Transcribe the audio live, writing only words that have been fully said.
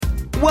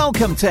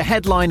Welcome to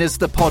Headliners,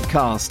 the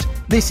podcast.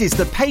 This is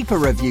the paper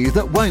review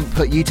that won't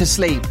put you to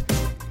sleep.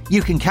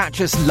 You can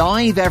catch us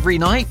live every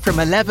night from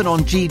 11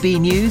 on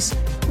GB News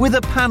with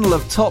a panel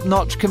of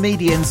top-notch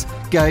comedians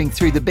going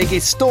through the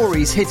biggest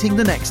stories hitting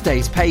the next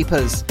day's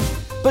papers.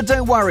 But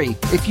don't worry,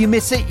 if you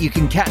miss it, you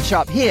can catch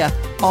up here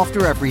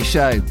after every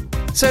show.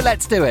 So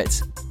let's do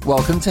it.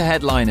 Welcome to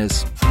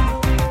Headliners.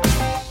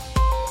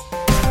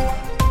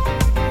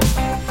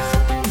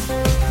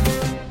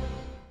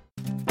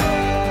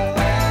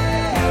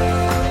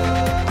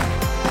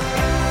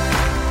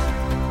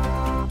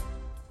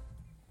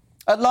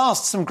 At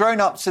last, some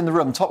grown-ups in the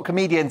room, top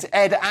comedians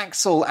Ed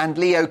Axel and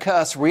Leo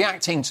Kearse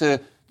reacting to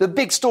the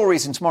big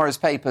stories in tomorrow's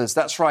papers.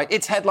 That's right,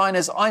 it's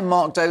Headliners. I'm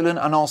Mark Dolan,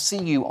 and I'll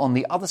see you on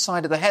the other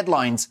side of the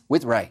headlines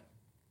with Ray.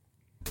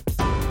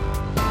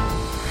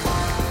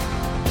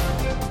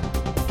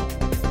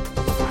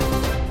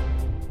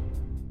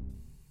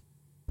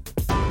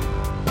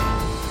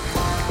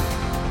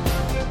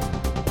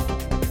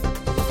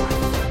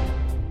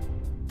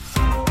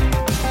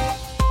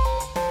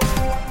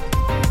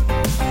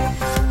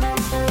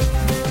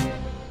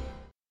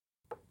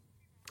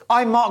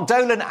 I'm Mark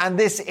Dolan, and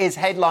this is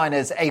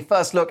Headliners, a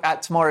first look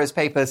at tomorrow's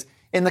papers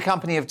in the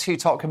company of two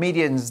top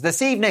comedians.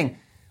 This evening,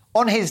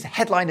 on his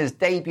Headliners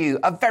debut,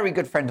 a very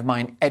good friend of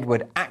mine,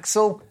 Edward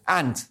Axel,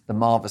 and the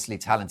marvellously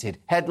talented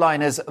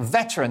Headliners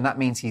veteran, that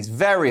means he's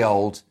very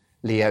old,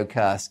 Leo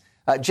Kearse.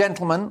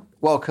 Gentlemen,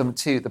 welcome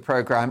to the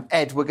programme.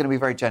 Ed, we're going to be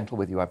very gentle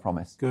with you, I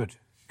promise. Good.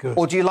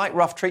 Or do you like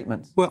rough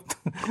treatment? Well,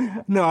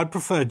 no, I'd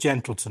prefer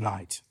gentle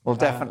tonight. Well,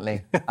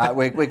 definitely.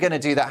 We're going to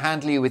do that,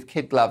 handle you with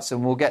kid gloves,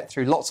 and we'll get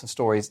through lots of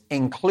stories,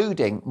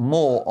 including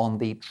more on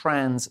the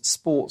trans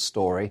sports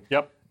story.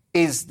 Yep.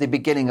 Is the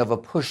beginning of a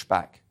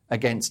pushback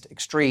against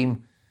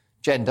extreme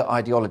gender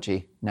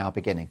ideology now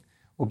beginning?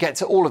 We'll get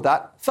to all of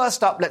that.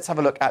 First up, let's have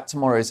a look at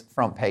tomorrow's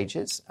front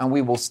pages, and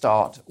we will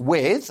start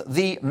with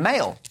the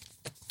Mail.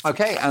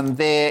 OK, and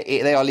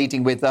they are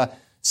leading with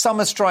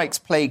summer strikes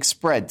plague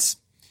spreads.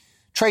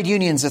 Trade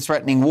unions are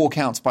threatening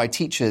walkouts by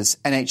teachers,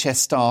 NHS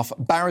staff,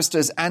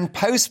 barristers and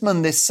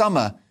postmen this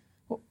summer.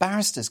 What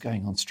barristers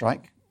going on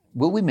strike?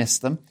 Will we miss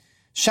them?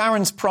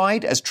 Sharon's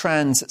pride as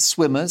trans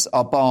swimmers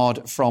are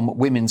barred from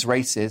women's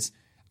races.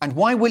 And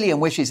why William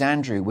wishes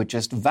Andrew would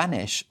just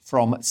vanish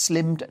from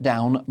slimmed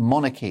down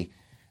monarchy.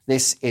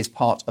 This is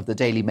part of the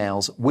Daily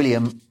Mail's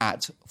William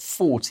at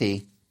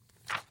 40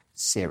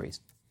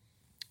 series.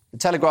 The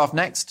Telegraph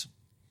next.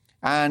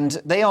 And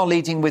they are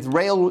leading with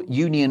rail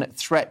union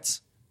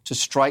threats to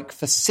strike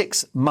for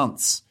 6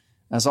 months.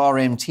 As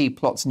RMT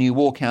plots new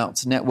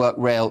walkout, Network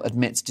Rail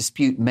admits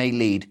dispute may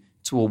lead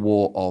to a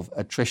war of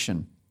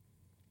attrition.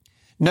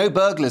 No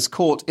burglars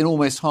caught in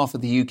almost half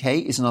of the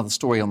UK is another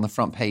story on the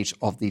front page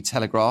of the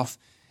Telegraph.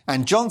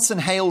 And Johnson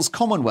hails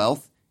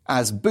Commonwealth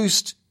as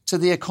boost to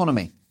the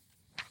economy.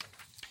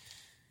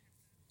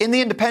 In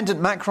The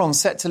Independent, Macron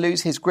set to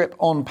lose his grip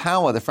on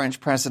power. The French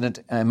President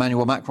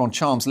Emmanuel Macron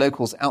charms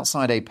locals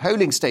outside a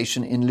polling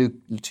station in Le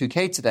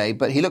Touquet today,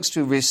 but he looks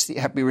to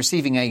be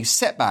receiving a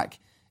setback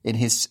in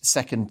his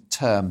second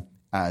term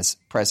as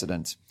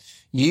president.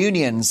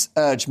 Unions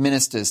urge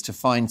ministers to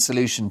find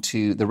solution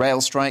to the rail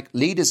strike.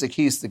 Leaders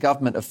accuse the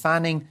government of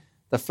fanning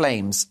the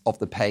flames of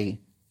the pay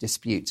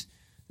dispute.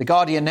 The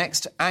Guardian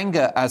next,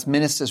 anger as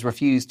ministers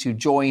refuse to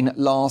join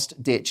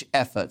last-ditch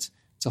effort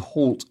to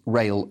halt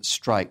rail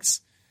strikes.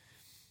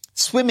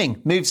 Swimming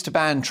moves to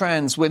ban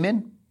trans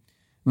women.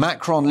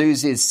 Macron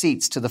loses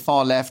seats to the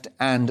far left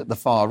and the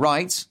far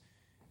right.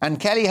 And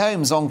Kelly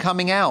Holmes on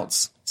coming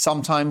out.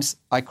 Sometimes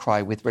I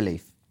cry with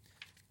relief.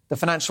 The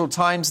Financial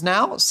Times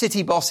now.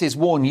 City bosses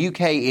warn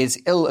UK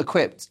is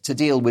ill-equipped to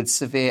deal with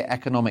severe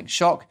economic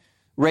shock.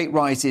 Rate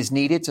rises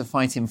needed to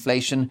fight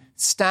inflation.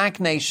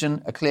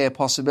 Stagnation a clear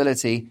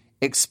possibility.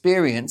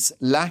 Experience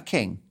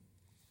lacking.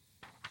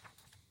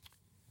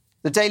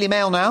 The Daily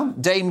Mail now.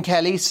 Dame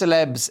Kelly,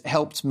 celebs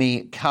helped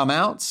me come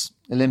out.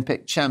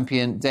 Olympic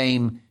champion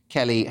Dame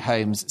Kelly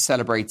Holmes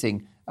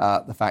celebrating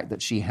the fact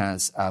that she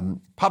has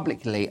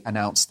publicly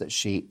announced that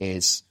she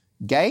is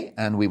gay,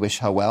 and we wish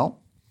her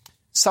well.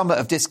 Summer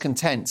of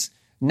discontent.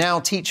 Now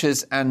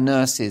teachers and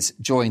nurses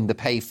join the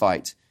pay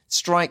fight.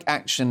 Strike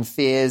action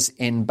fears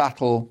in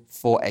battle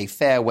for a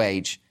fair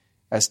wage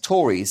as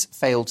Tories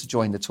fail to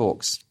join the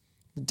talks.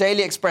 The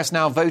Daily Express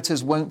now.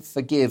 Voters won't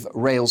forgive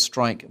rail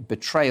strike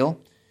betrayal.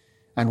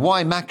 And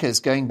why Macca's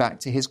going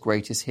back to his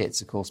greatest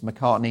hits. Of course,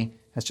 McCartney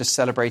has just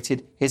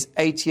celebrated his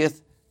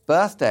 80th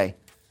birthday.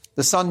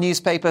 The Sun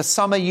newspaper,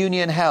 Summer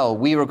Union Hell.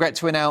 We regret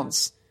to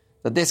announce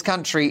that this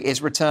country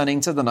is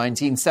returning to the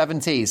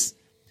 1970s.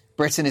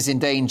 Britain is in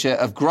danger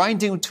of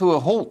grinding to a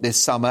halt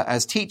this summer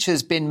as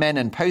teachers, binmen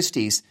and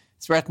posties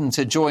threaten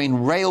to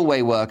join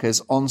railway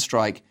workers on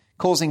strike,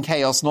 causing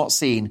chaos not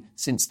seen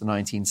since the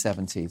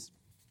 1970s.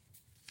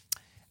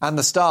 And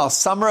the Star,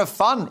 Summer of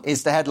Fun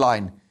is the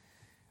headline.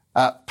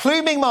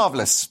 Pluming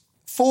marvellous.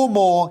 4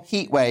 more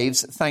heat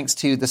waves thanks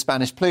to the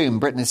Spanish plume.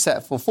 Britain is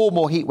set for 4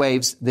 more heat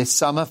waves this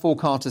summer.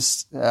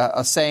 Forecasters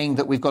are saying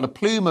that we've got a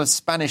plume of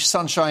Spanish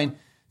sunshine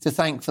to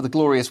thank for the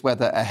glorious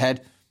weather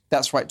ahead.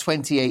 That's right,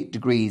 28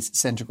 degrees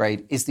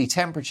centigrade is the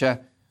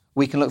temperature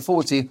we can look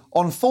forward to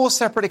on 4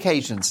 separate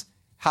occasions.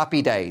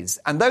 Happy days.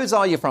 And those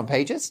are your front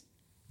pages.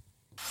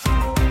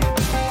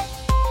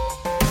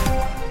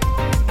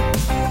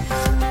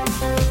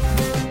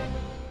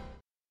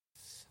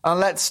 And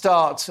let's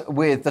start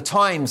with the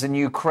Times, and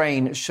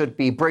Ukraine should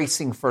be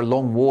bracing for a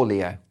long war,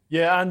 Leo.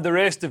 Yeah, and the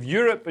rest of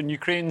Europe and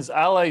Ukraine's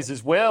allies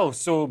as well.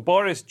 So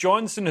Boris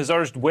Johnson has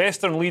urged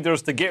Western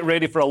leaders to get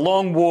ready for a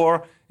long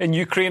war in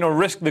Ukraine or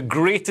risk the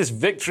greatest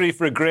victory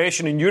for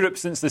aggression in Europe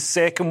since the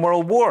Second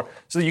World War.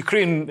 So the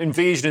Ukraine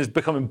invasion is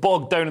becoming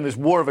bogged down in this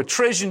war of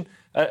attrition,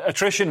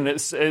 and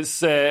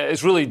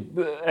it's really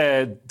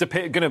going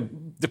to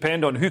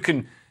depend on who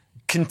can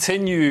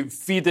continue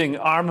feeding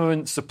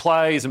armament,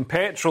 supplies and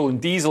petrol and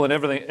diesel and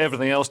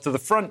everything else to the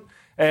front.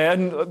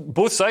 And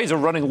both sides are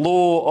running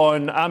low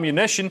on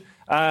ammunition.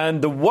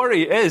 And the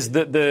worry is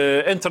that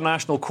the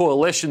international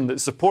coalition that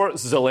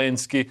supports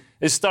Zelensky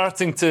is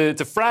starting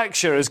to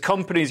fracture as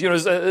companies,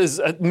 as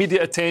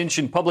media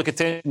attention, public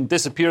attention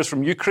disappears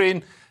from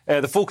Ukraine.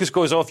 The focus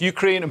goes off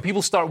Ukraine and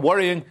people start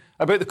worrying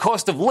about the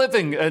cost of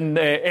living and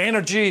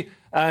energy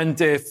and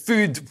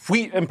food,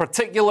 wheat in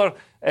particular,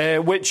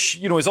 which,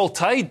 is all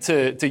tied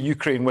to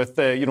Ukraine with,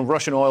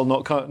 Russian oil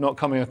not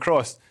coming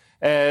across.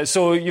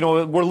 So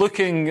we're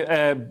looking,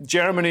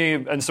 Germany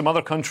and some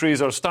other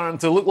countries are starting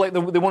to look like they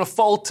want to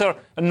falter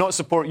and not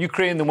support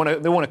Ukraine. They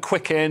want a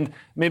quick end.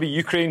 Maybe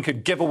Ukraine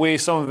could give away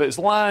some of its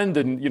land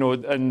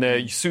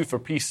and sue for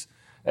peace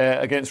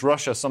against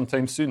Russia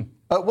sometime soon.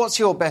 What's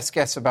your best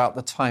guess about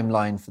the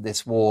timeline for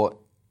this war?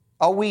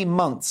 Are we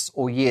months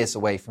or years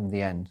away from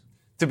the end?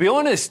 To be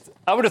honest,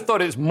 I would have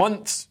thought it's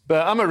months,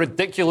 but I'm a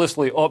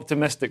ridiculously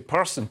optimistic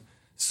person.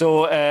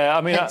 So,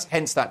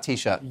 hence that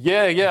T-shirt.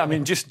 Yeah. I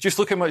mean, just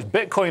look how much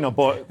Bitcoin I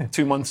bought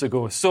 2 months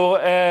ago. So,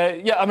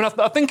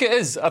 I think it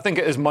is. I think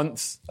it is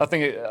months. I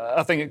think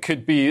it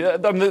could be.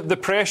 The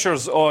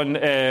pressures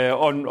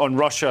on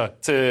Russia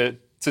to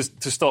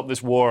stop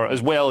this war,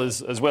 as well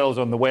as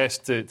on the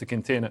West to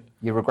contain it.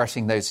 You're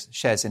regretting those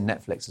shares in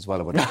Netflix as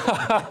well, I would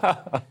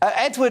imagine.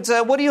 Edward,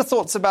 what are your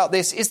thoughts about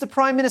this? Is the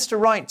Prime Minister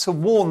right to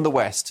warn the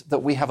West that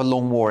we have a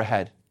long war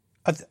ahead?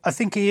 I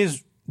think he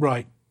is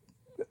right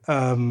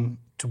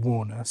to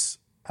warn us.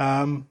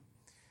 And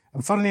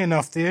funnily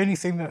enough, the only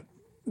thing that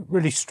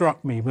really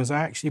struck me was I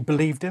actually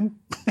believed him.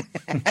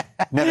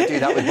 Never do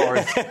that with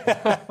Boris.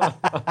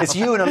 It's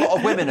you and a lot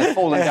of women have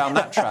fallen down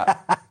that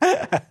trap.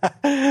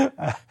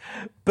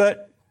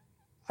 But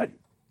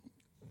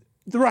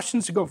the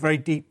Russians have got very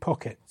deep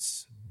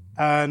pockets,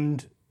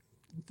 and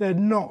they're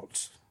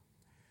not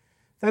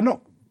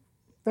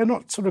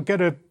sort of going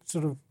to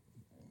sort of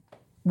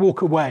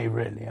walk away,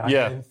 really,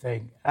 I don't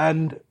think.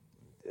 And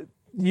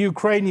the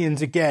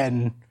Ukrainians,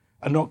 again,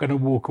 are not going to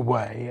walk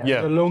away. And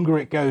the longer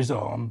it goes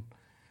on.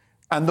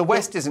 And the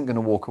West isn't going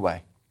to walk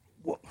away.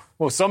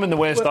 Well, some in the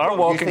West are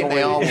walking away.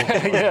 They are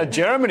walking away.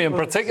 Germany in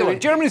particular.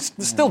 Germany's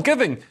still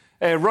giving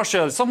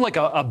Russia something like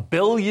a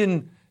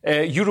billion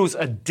euros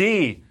a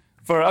day.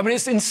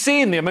 It's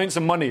insane, the amounts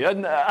of money.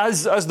 And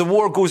as the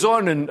war goes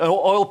on and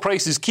oil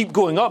prices keep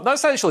going up,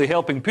 that's actually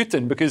helping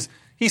Putin because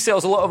he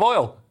sells a lot of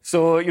oil.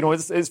 So,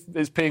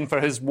 it's paying for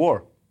his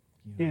war.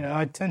 Yeah,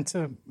 I tend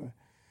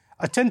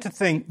to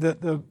think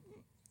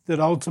that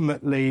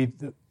ultimately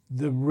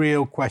the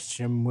real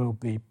question will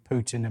be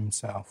Putin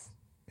himself,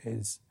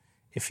 is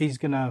if he's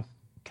going to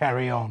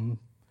carry on,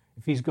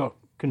 if he's got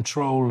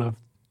control of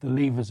the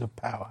levers of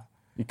power.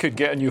 You could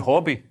get a new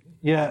hobby.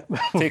 Yeah.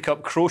 Take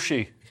up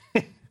crochet.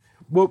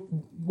 Well,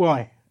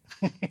 why?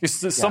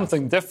 It's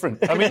something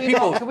different. I mean,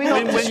 people.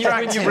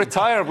 When you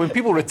retire, when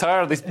people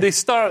retire, they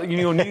start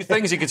new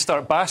things. You could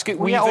start basket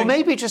weaving. Or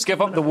maybe just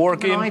give up the war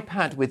game. An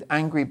iPad with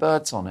Angry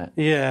Birds on it.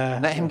 Yeah.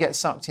 And let him get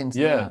sucked into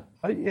that.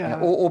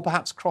 Or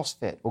perhaps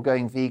CrossFit or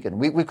going vegan.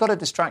 We've got to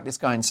distract this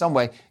guy in some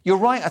way. You're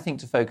right, I think,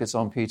 to focus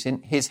on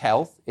Putin. His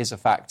health is a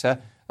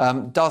factor.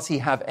 Does he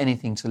have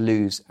anything to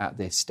lose at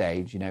this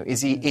stage?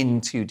 Is he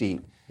in too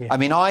deep? Yeah. I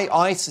mean,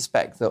 I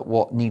suspect that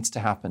what needs to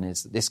happen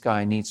is that this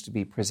guy needs to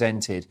be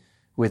presented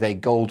with a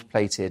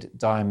gold-plated,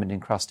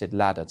 diamond-encrusted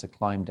ladder to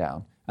climb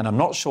down. And I'm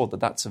not sure that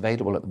that's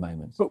available at the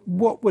moment. But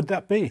what would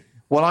that be?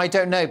 Well, I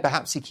don't know.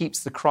 Perhaps he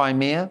keeps the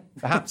Crimea.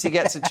 Perhaps he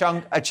gets a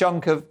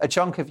chunk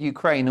of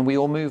Ukraine, and we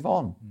all move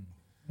on.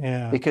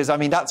 Yeah. Because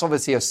that's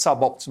obviously a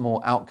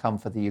suboptimal outcome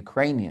for the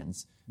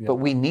Ukrainians. Yeah. But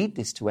we need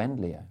this to end,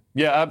 Leo.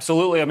 Yeah,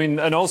 absolutely.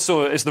 And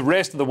also it's the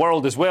rest of the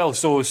world as well.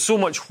 So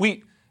much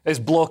wheat is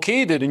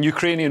blockaded in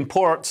Ukrainian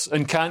ports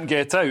and can't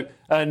get out.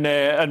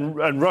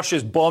 And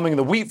Russia's bombing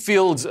the wheat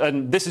fields,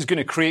 and this is going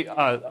to create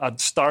a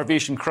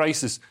starvation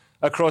crisis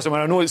across.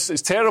 I know it's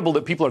terrible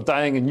that people are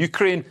dying in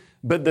Ukraine,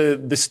 but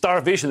the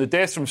starvation, the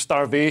deaths from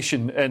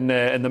starvation in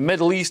the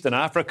Middle East and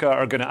Africa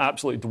are going to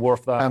absolutely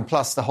dwarf that. And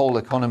plus the whole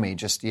economy,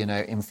 just,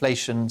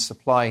 inflation,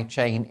 supply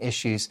chain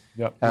issues.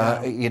 Yep.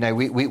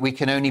 We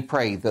can only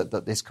pray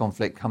that this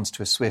conflict comes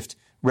to a swift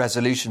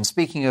resolution.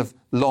 Speaking of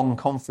long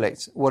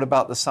conflict, what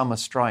about the summer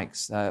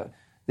strikes?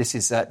 This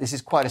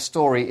is quite a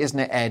story, isn't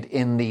it, Ed,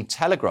 in the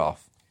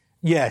Telegraph?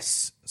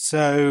 Yes.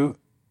 So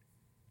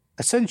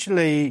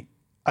essentially,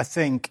 I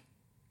think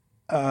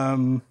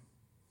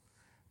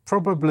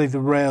probably the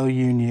rail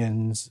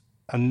unions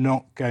are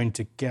not going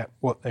to get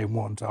what they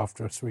want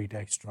after a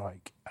 3-day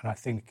strike. And I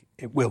think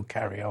it will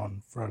carry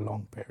on for a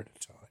long period of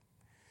time.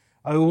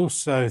 I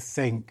also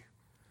think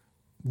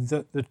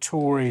that the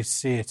Tories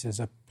see it as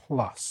a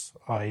plus,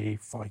 i.e.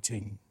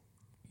 fighting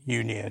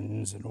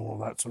unions and all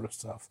that sort of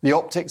stuff. The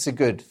optics are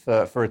good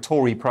for a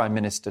Tory Prime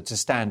Minister to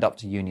stand up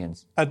to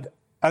unions.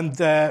 And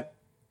they're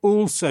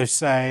also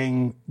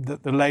saying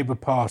that the Labour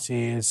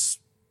Party is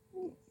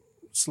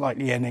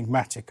slightly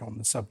enigmatic on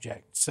the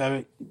subject.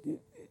 So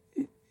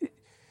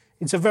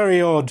it's a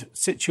very odd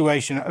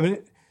situation. I mean,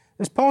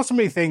 there's part of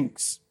me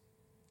thinks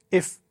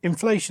if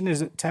inflation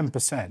is at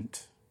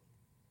 10%,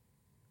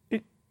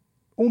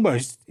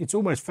 it's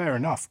almost fair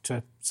enough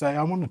to say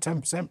I want a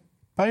 10%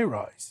 pay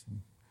rise.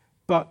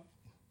 But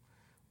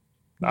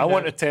I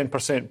want a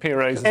 10% pay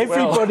rise.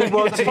 Everybody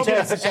wants a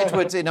 10%.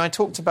 Edward, and I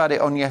talked about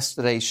it on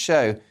yesterday's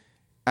show,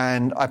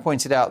 and I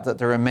pointed out that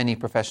there are many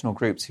professional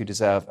groups who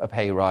deserve a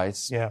pay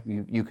rise. Yeah.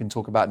 You can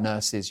talk about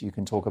nurses, you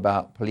can talk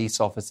about police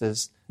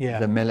officers, Yeah.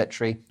 the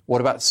military.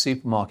 What about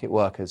supermarket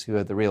workers who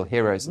are the real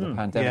heroes of the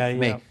pandemic for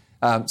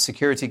me?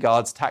 Security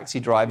guards, taxi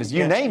drivers,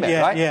 you name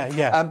it, right?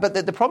 Yeah. But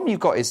the problem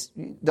you've got is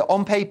that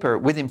on paper,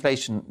 with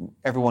inflation,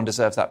 everyone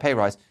deserves that pay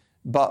rise.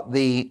 But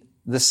the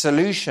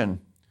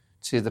solution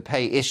to the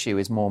pay issue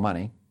is more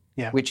money,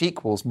 which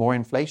equals more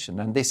inflation.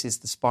 And this is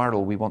the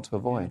spiral we want to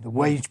avoid. The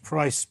wage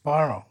price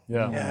spiral.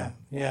 Yeah.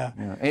 Yeah.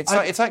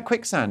 It's like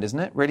quicksand, isn't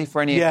it, really,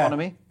 for any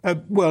economy?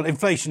 Well,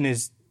 inflation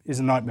is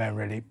a nightmare,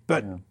 really.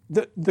 But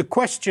the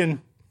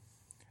question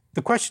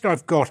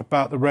I've got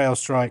about the rail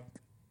strike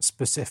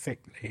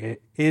specifically,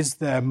 is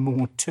there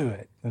more to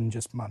it than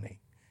just money?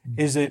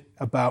 Is it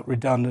about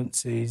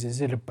redundancies?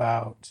 Is it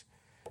about...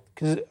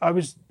 Because I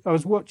was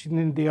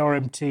watching the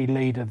RMT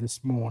leader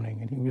this morning,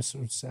 and he was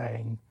sort of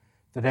saying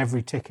that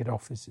every ticket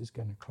office is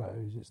going to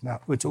close.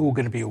 It's all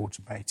going to be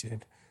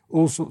automated.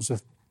 All sorts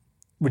of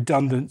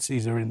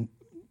redundancies are in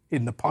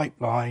the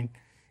pipeline,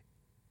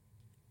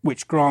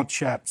 which Grant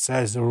Shapps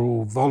says are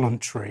all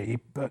voluntary.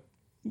 But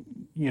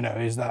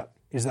is that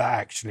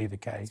actually the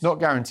case? It's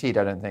not guaranteed,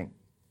 I don't think.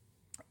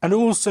 And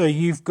also,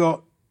 you've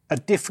got a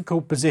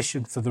difficult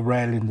position for the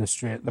rail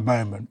industry at the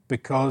moment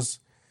because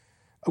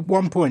at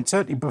one point,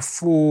 certainly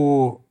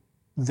before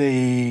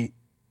the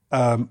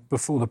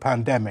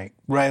pandemic,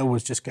 rail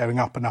was just going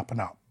up and up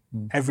and up.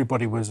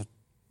 Everybody was,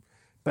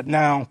 but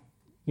now,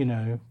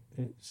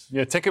 it's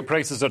ticket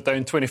prices are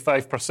down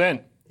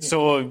 25%.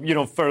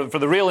 So for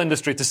the rail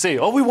industry to say,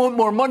 "Oh, we want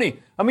more money,"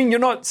 I mean, you're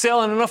not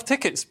selling enough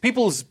tickets.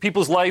 People's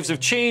lives have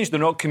changed. They're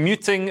not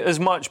commuting as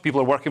much. People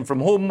are working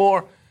from home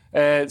more.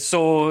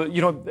 So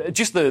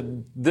just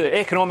the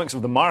economics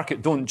of the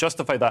market don't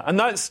justify that, and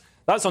that's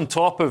on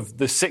top of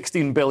the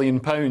 £16 billion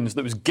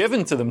that was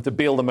given to them to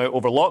bail them out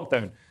over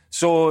lockdown.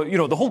 So,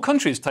 the whole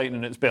country is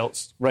tightening its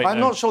belts right now. I'm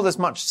not sure there's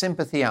much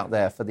sympathy out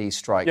there for these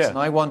strikes, and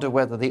I wonder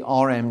whether the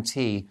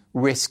RMT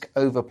risk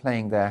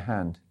overplaying their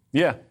hand.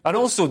 Yeah, and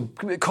also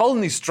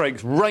calling these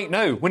strikes right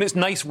now when it's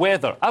nice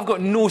weather, I've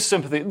got no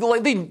sympathy.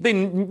 Like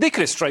they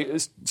could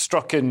have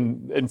struck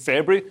in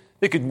February.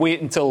 They could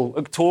wait until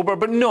October,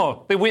 but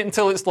no, they wait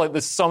until it's like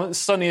the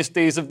sunniest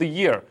days of the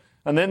year,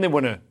 and then they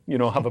want to,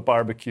 have a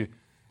barbecue.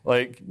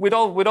 Like we'd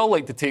all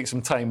like to take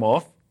some time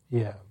off.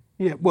 Yeah.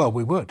 Well,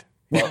 we would.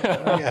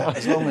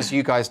 As long as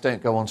you guys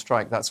don't go on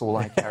strike, that's all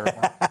I care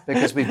about,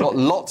 because we've got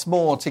lots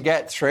more to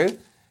get through.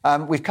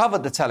 We've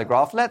covered the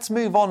Telegraph. Let's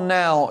move on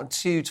now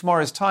to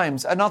tomorrow's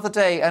Times. Another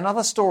day,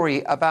 another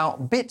story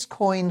about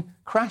Bitcoin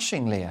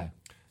crashing, Leo.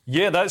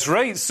 Yeah, that's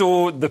right.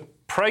 So the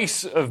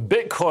price of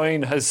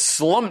Bitcoin has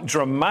slumped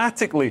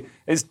dramatically.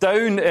 It's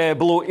down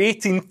below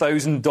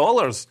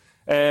 $18,000.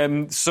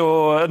 And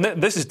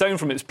this is down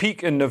from its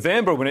peak in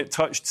November when it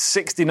touched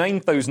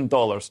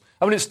 $69,000.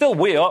 I mean, it's still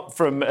way up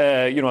from,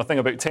 I think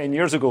about 10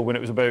 years ago when it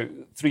was about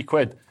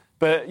 £3.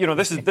 But,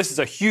 this is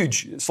a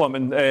huge slump.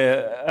 And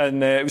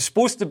it was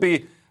supposed to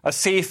be a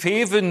safe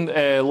haven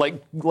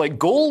like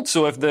gold.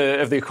 So if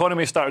the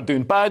economy started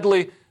doing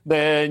badly,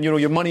 then,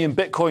 your money in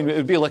Bitcoin, it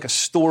would be like a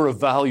store of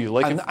value.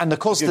 And of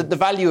course, the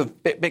value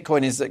of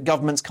Bitcoin is that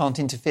governments can't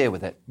interfere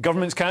with it.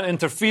 Governments can't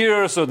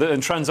interfere,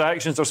 and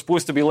transactions are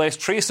supposed to be less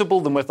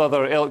traceable than with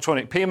other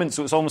electronic payments,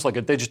 so it's almost like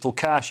a digital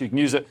cash. You can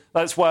use it.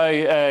 That's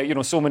why,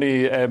 so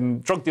many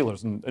drug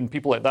dealers and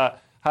people like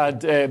that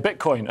had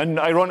Bitcoin, and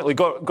ironically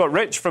got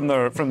rich from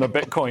their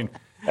Bitcoin.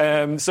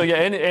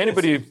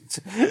 Anybody...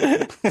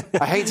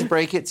 I hate to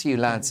break it to you,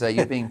 lads,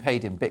 you're being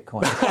paid in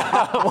Bitcoin.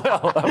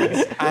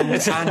 and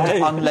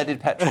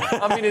unleaded petrol.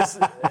 I mean,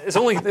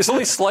 it's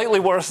only slightly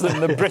worse than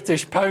the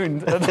British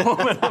pound at the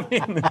moment. I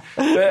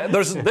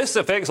mean, this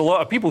affects a lot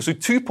of people. So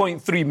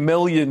 2.3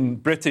 million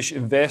British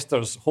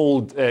investors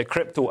hold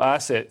crypto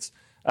assets.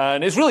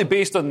 And it's really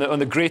based on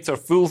the greater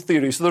fool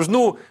theory. So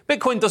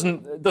Bitcoin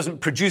doesn't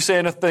produce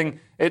anything.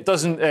 It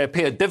doesn't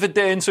pay a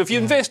dividend. So if you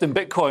invest in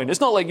Bitcoin,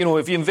 it's not like,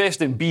 if you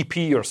invest in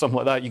BP or something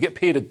like that, you get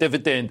paid a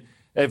dividend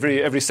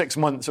every 6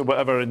 months or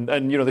whatever, and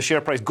the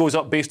share price goes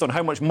up based on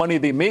how much money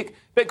they make.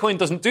 Bitcoin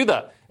doesn't do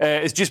that.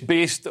 It's just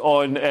based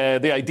on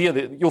the idea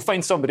that you'll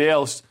find somebody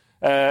else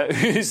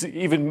who's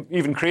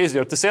even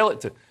crazier to sell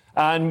it to.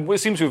 And it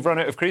seems we've run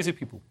out of crazy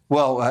people.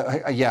 Well,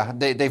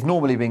 they've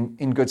normally been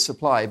in good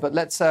supply. But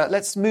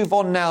let's move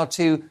on now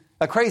to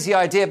a crazy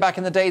idea back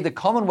in the day, the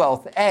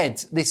Commonwealth.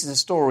 Ed, this is a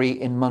story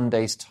in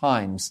Monday's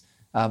Times.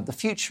 The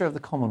future of the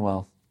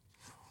Commonwealth.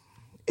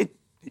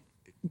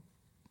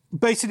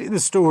 Basically, the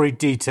story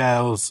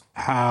details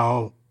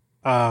how,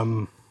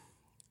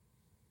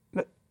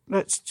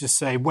 let's just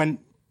say, when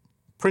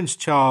Prince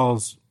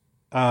Charles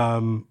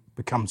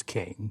becomes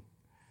king,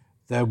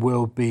 there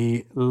will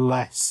be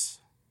less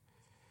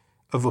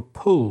of a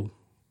pull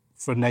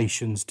for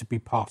nations to be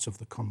part of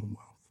the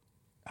Commonwealth.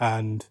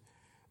 And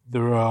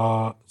there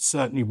are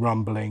certainly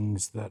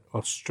rumblings that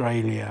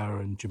Australia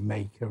and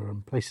Jamaica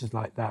and places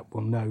like that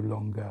will no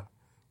longer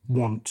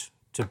want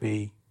to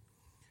be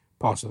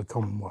part of the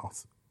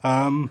Commonwealth.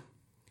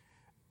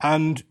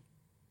 And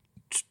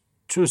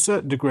to a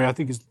certain degree, I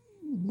think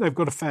they've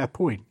got a fair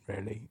point,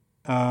 really.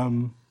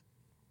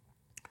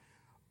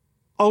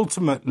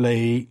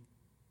 Ultimately,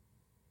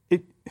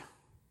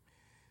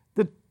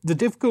 the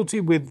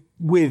difficulty with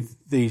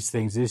these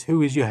things is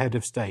who is your head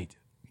of state,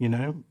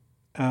 because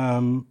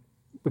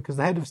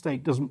the head of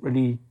state doesn't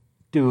really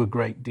do a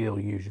great deal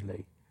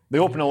usually. They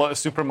open a lot of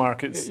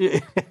supermarkets.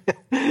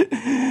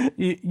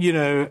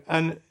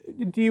 And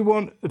do you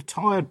want a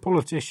tired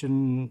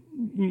politician,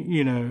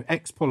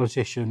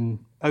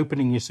 ex-politician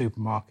opening your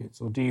supermarkets,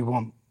 or do you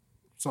want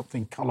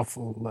something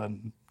colourful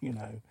and,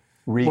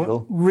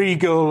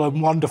 regal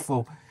and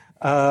wonderful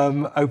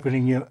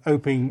opening your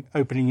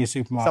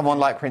supermarket? Someone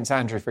like Prince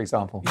Andrew, for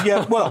example.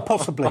 Yeah, well,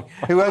 possibly.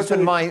 Who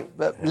opened my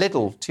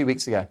Lidl 2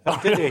 weeks ago.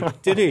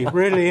 Did he?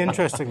 Really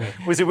interestingly.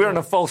 Was he wearing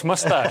a false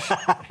moustache?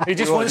 He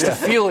just wants to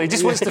feel. He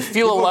just wants to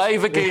feel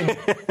alive again.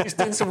 He's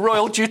doing some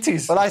royal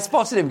duties. Well, I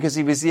spotted him because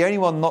he was the only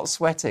one not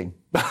sweating.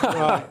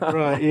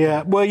 Right,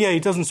 yeah. Well, yeah, he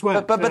doesn't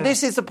sweat. But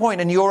this is the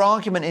point, and your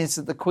argument is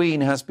that the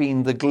Queen has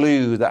been the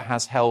glue that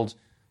has held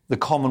the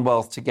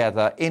Commonwealth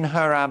together. In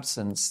her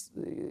absence,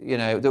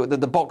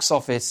 the box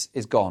office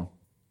is gone.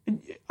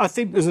 I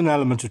think there's an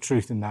element of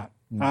truth in that.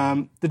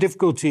 The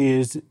difficulty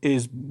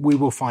is we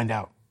will find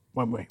out,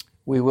 won't we?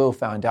 We will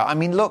find out. I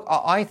mean, look,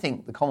 I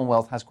think the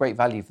Commonwealth has great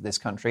value for this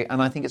country,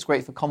 and I think it's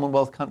great for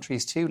Commonwealth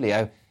countries too,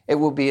 Leo. It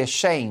would be a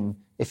shame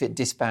if it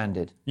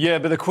disbanded. Yeah,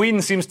 but the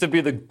Queen seems to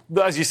be,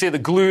 as you say, the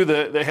glue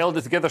that held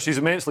it together. She's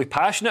immensely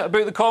passionate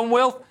about the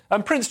Commonwealth,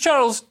 and Prince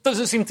Charles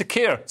doesn't seem to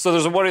care. So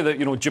there's a worry that,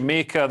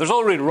 Jamaica, there's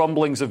already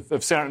rumblings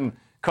of certain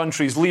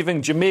countries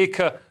leaving.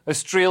 Jamaica,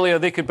 Australia,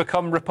 they could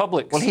become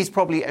republics. Well, he's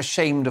probably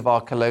ashamed of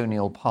our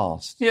colonial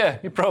past. Yeah,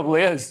 he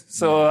probably is.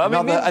 So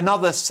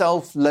another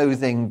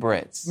self-loathing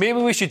Brit.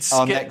 Maybe we should skip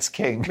our next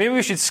king. Maybe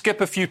we should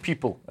skip a few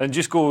people and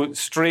just go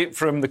straight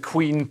from the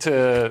Queen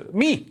to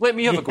me. Let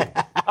me have a go.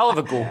 I'll have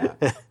a go.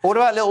 What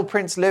about little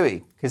Prince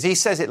Louis? Because he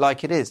says it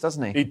like it is,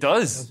 doesn't he? He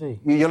does.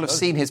 You'll have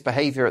seen his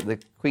behaviour at the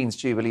Queen's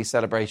Jubilee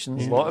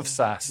celebrations. A lot of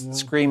sass.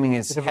 Screaming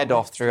his head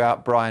off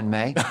throughout Brian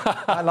May.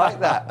 I like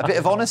that. A bit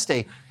of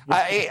honesty.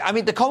 I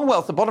mean, the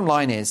Commonwealth, the bottom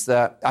line is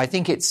that I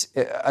think it's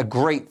a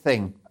great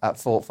thing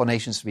for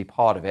nations to be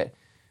part of it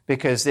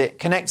because it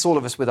connects all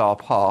of us with our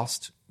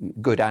past,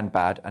 good and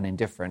bad and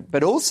indifferent.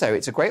 But also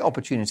it's a great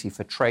opportunity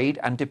for trade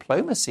and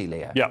diplomacy,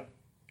 Leo. Yeah,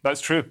 that's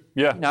true.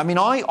 Yeah. I mean,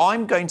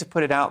 I'm going to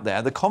put it out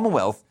there. The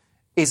Commonwealth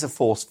is a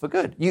force for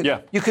good.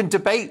 You can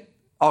debate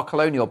our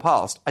colonial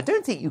past. I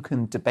don't think you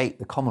can debate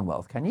the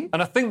Commonwealth, can you?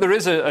 And I think there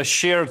is a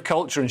shared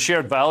culture and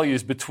shared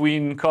values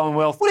between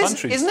Commonwealth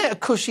countries. Isn't it a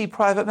cushy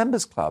private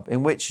members club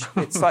in which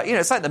it's like,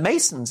 it's like the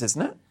Masons,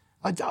 isn't it?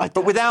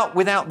 But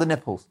without the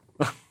nipples.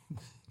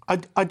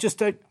 I just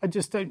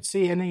don't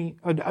see any.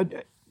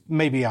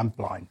 Maybe I'm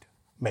blind.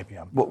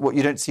 What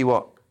you don't see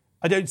what?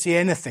 I don't see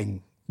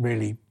anything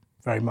really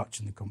very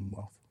much in the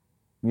Commonwealth.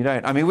 You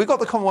don't. I mean, we've got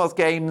the Commonwealth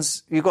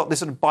Games. You've got this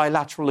sort of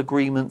bilateral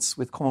agreements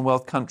with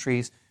Commonwealth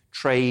countries,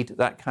 trade,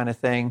 that kind of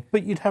thing.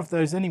 But you'd have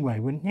those anyway,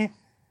 wouldn't you?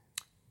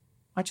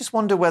 I just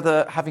wonder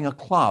whether having a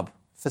club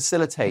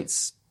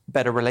facilitates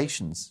better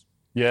relations.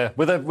 Yeah,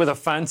 with a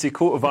fancy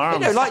coat of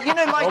arms. Like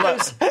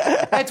those,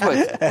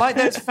 Edward, like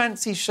those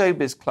fancy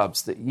showbiz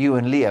clubs that you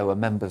and Leo are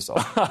members of.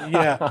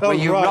 Yeah. Where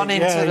you run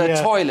into the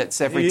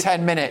toilets every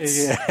 10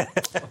 minutes. Yeah.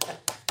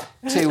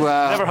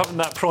 Never having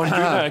that prawn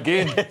tuna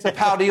again. To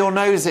powder your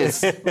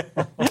noses.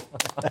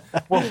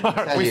 Well,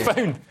 Mark,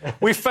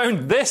 we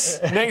found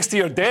this next to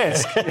your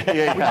desk. Would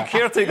you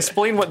care to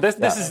explain what this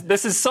is?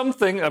 This is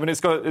something. I mean,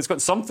 it's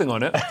got something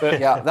on it.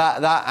 But... Yeah,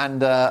 that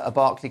and a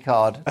Barclay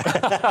card.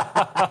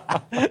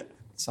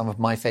 Some of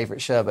my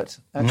favourite sherbet.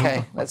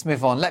 OK, let's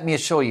move on. Let me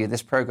assure you,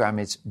 this programme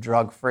is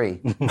drug-free.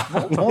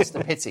 More's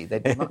the pity.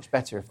 They'd be much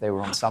better if they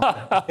were on something.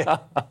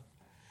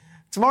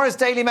 Tomorrow's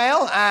Daily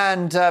Mail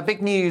and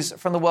big news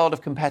from the world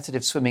of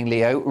competitive swimming,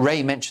 Leo.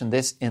 Ray mentioned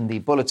this in the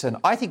bulletin.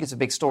 I think it's a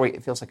big story.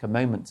 It feels like a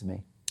moment to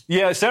me.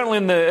 Yeah, certainly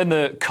in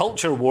the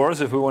culture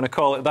wars, if we want to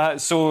call it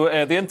that. So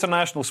the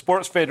International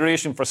Sports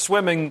Federation for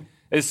Swimming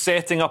is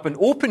setting up an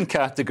open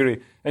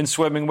category in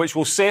swimming which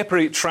will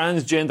separate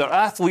transgender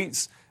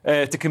athletes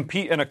to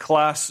compete in a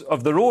class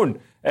of their own.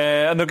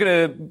 And they're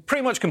going to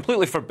pretty much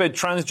completely forbid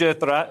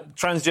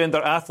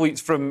transgender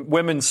athletes from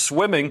women's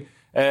swimming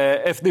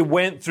if they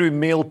went through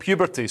male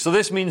puberty. So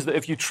this means that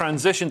if you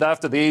transitioned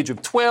after the age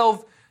of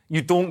 12,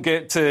 you don't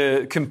get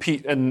to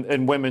compete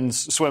in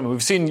women's swimming.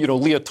 We've seen,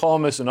 Leah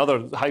Thomas and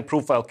other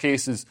high-profile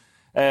cases.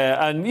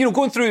 And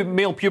going through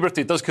male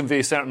puberty does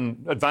convey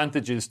certain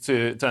advantages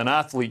to an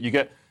athlete. You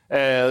get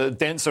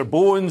denser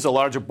bones, a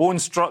larger bone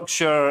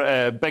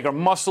structure, bigger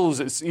muscles.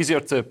 It's easier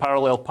to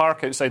parallel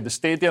park outside the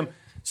stadium.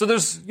 So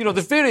there's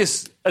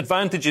various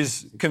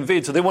advantages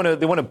conveyed. So they want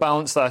to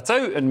balance that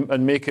out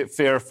and make it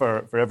fair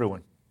for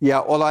everyone.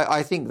 Yeah, well,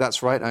 I think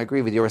that's right. I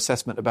agree with your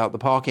assessment about the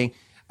parking.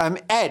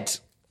 Ed,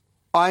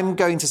 I'm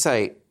going to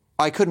say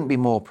I couldn't be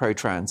more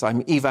pro-trans.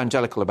 I'm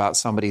evangelical about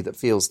somebody that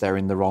feels they're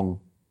in the wrong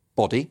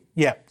body.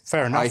 Yeah,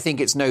 fair enough. I think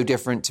it's no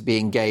different to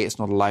being gay. It's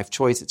not a life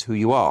choice. It's who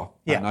you are.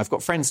 Yeah. And I've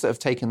got friends that have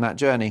taken that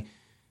journey.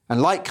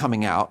 And like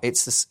coming out, it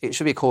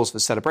should be a cause for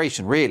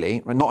celebration,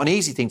 really. Not an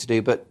easy thing to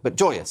do, but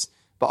joyous.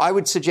 But I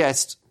would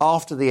suggest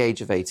after the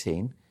age of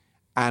 18,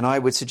 and I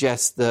would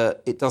suggest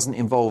that it doesn't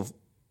involve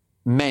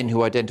men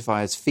who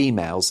identify as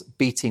females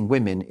beating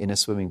women in a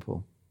swimming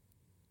pool.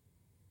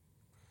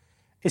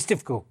 It's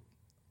difficult.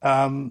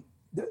 There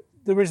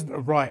isn't a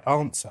right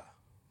answer.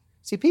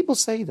 See, people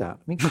say that.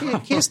 I mean,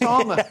 Keir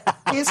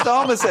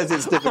Starmer says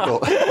it's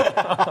difficult.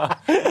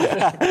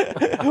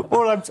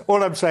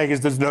 all I'm saying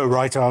is there's no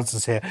right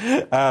answers here.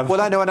 Well,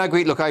 I know, and I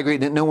agree. Look, I agree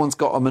that no one's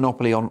got a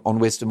monopoly on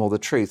wisdom or the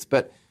truth.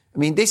 But, I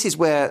mean, this is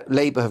where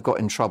Labour have got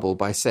in trouble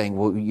by saying,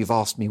 well, you've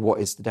asked me what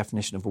is the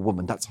definition of a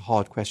woman. That's a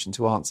hard question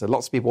to answer.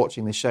 Lots of people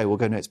watching this show will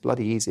go, no, it's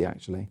bloody easy,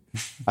 actually.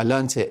 I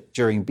learnt it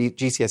during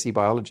GCSE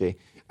biology.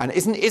 And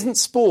isn't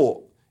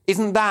sport,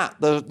 isn't that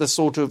the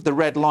sort of the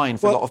red line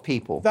for a lot of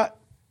people?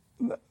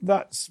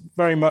 That's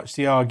very much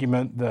the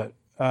argument that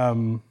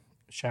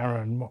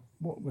Sharon,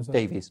 what was that?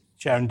 Davies.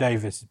 Sharon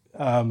Davies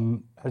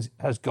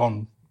has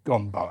gone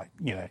by.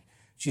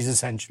 She's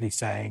essentially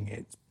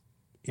saying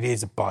it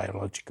is a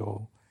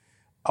biological.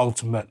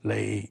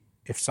 Ultimately,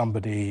 if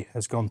somebody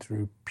has gone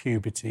through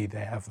puberty,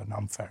 they have an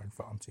unfair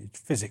advantage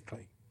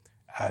physically,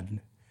 and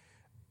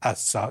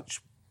as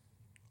such,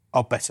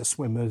 are better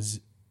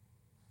swimmers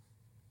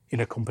in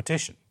a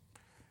competition.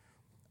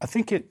 I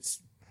think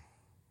it's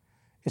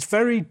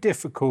very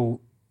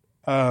difficult.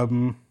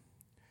 There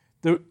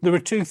are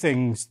two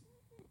things.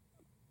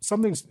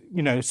 Something's,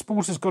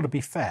 sport has got to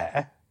be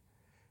fair,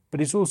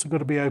 but it's also got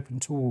to be open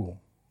to all.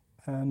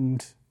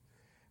 And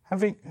how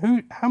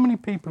many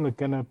people are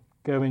going to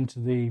go into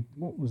the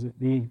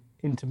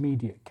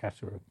intermediate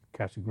category?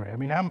 I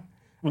mean,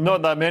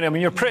 not that many. I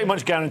mean, you're pretty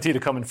much guaranteed to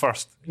come in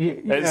first. Yeah,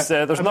 it's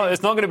not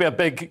going to be a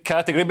big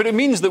category, but it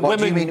means that what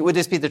women. Do you mean? Would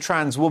this be the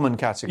trans woman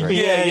category?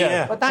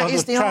 Yeah. But that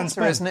is the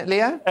answer, isn't it,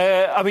 Leo?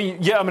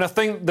 I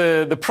think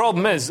the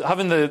problem is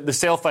having the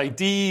self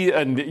ID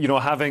and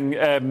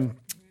having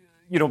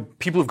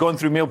people who've gone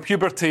through male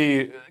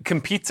puberty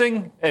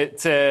competing.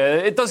 It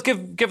does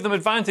give them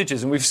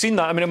advantages, and we've seen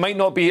that. I mean, it might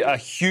not be a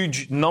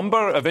huge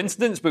number of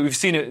incidents, but we've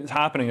seen it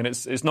happening, and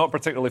it's not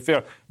particularly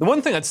fair. The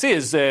one thing I'd say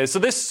is, so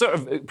this sort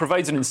of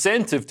provides an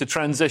incentive to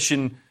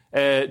transition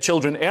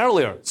children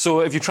earlier. So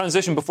if you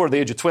transition before the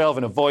age of 12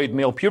 and avoid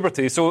male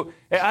puberty, so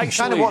it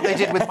actually... kind of what they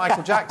did with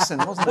Michael Jackson,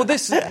 wasn't it? Well,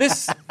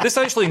 this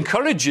actually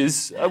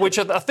encourages, which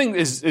I think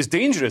is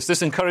dangerous.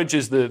 This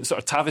encourages the sort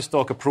of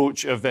Tavistock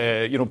approach of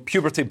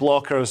puberty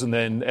blockers and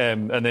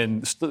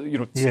then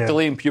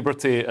delaying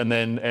puberty and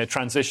then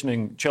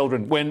transitioning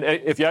children. When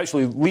if you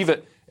actually leave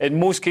it, in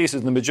most cases,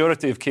 in the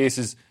majority of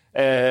cases,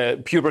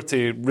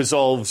 puberty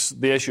resolves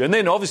the issue. And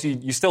then obviously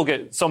you still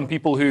get some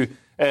people who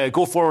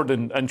go forward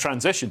and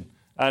transition.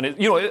 And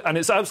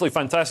it's absolutely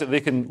fantastic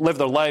they can live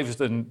their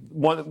lives and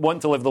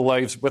want to live their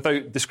lives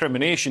without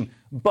discrimination.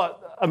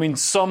 But I mean,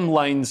 some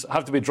lines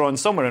have to be drawn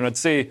somewhere, and I'd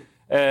say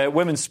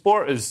women's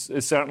sport is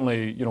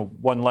certainly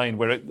one line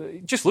where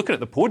just looking at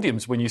the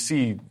podiums when you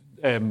see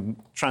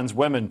trans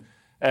women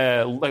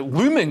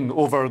looming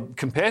over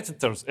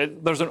competitors,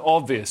 there's an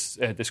obvious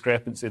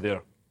discrepancy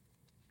there.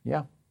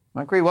 Yeah,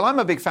 I agree. Well, I'm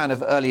a big fan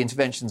of early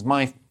interventions.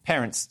 My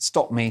parents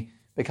stopped me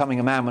becoming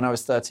a man when I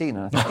was 13,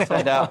 and I think it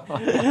turned out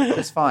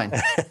just fine.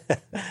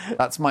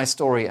 That's my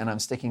story, and I'm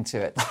sticking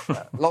to it.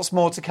 Lots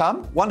more to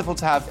come. Wonderful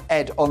to have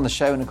Ed on the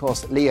show, and of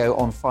course, Leo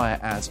on fire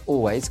as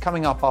always.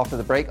 Coming up after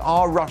the break,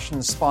 are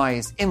Russian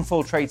spies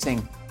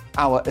infiltrating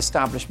our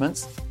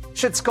establishments?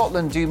 Should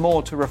Scotland do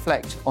more to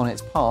reflect on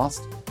its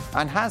past?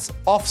 And has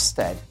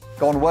Ofsted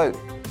gone woke?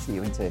 See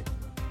you in 2.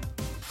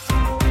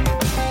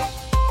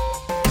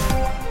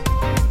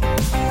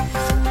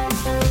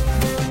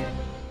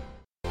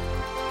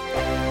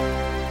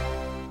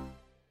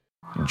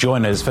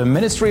 Join us for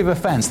Ministry of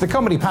Offence, the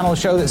comedy panel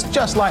show that's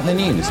just like the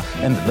news,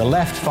 and the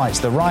left fights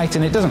the right,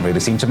 and it doesn't really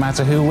seem to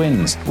matter who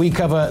wins. We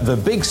cover the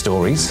big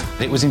stories.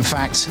 It was, in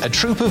fact, a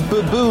troop of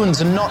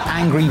baboons and not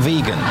angry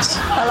vegans.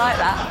 I like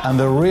that. And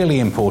the really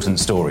important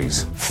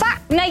stories.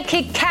 Fat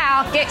naked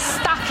cow gets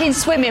stuck in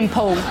swimming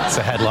pool. It's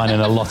a headline in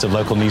a lot of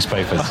local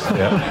newspapers.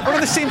 Yeah. We're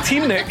on the same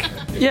team, Nick.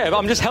 Yeah, but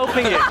I'm just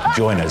helping you.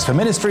 Join us for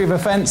Ministry of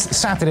Offence,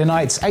 Saturday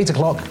nights, 8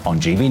 o'clock on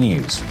GB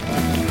News.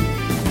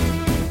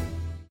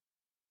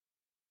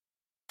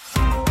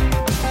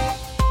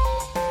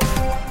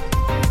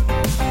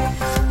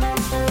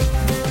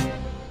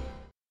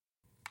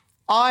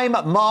 I'm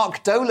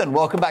Mark Dolan.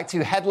 Welcome back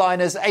to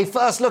Headliners, a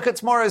first look at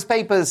tomorrow's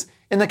papers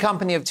in the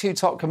company of two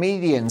top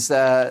comedians.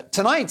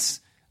 Tonight's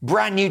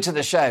brand new to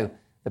the show,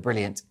 the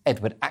brilliant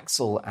Edward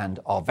Axel and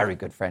our very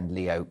good friend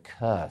Leo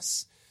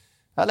Kearse.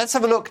 Let's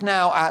have a look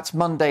now at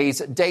Monday's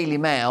Daily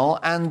Mail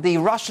and the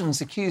Russians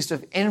accused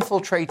of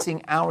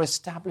infiltrating our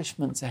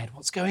establishments. Ed,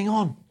 what's going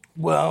on?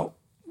 Well,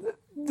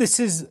 this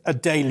is a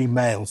Daily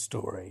Mail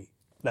story,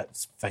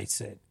 let's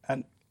face it.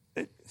 And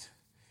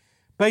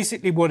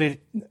basically what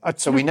it...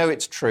 So we know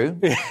it's true.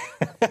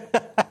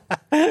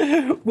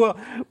 Well,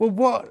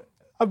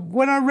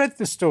 when I read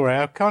the story,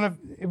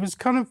 it was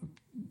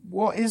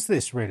what is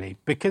this really?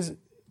 Because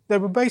they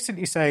were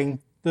basically saying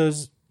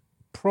there's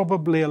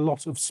probably a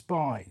lot of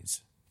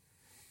spies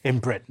in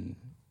Britain,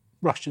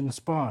 Russian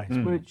spies,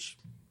 which,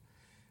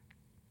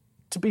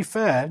 to be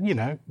fair,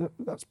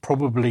 that's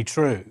probably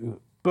true.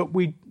 But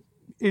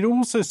it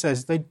also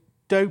says they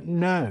don't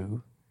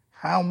know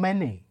how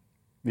many.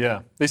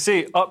 Yeah, they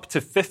say up to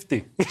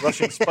 50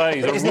 Russian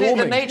spies are Isn't it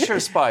the roaming. nature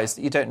of spies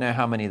that you don't know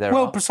how many there are?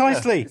 Well,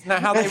 precisely. Yeah. Isn't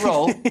that how they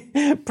roll?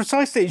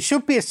 Precisely. It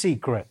should be a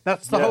secret.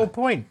 That's the whole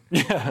point.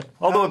 Yeah,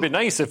 although it'd be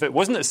nice if it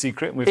wasn't a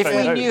secret and we If found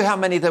we out. knew how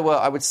many there were,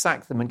 I would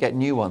sack them and get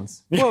new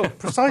ones. Well,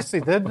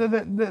 precisely.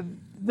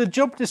 The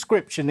job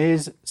description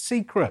is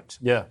secret.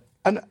 Yeah.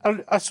 And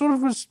I sort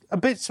of was a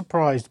bit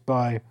surprised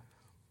by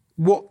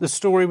what the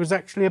story was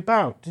actually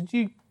about. Did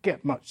you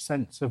get much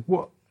sense of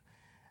what...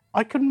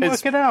 I couldn't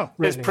work it out,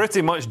 really. It's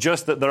pretty much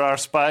just that there are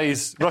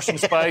spies, Russian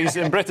spies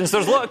in Britain. So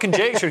there's a lot of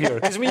conjecture here.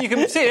 Because, you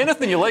can say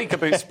anything you like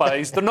about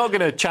spies. They're not going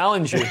to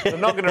challenge you. They're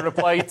not going to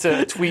reply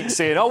to a tweet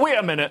saying, oh, wait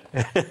a minute,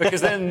 because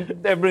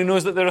then everybody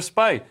knows that they're a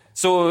spy.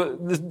 So,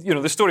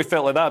 the story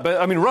felt like that.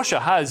 But, Russia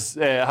has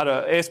had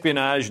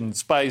espionage and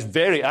spies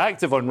very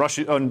active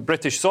on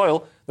British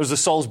soil. There's the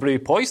Salisbury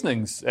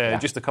poisonings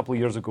just a couple of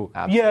years ago.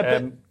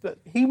 Yeah, but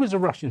he was a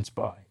Russian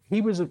spy. He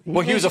was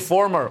a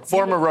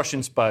former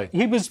Russian spy.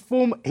 He was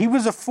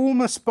a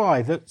former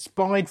spy that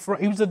spied for...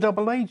 He was a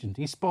double agent.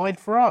 He spied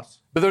for us.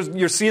 But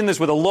you're seeing this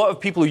with a lot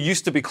of people who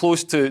used to be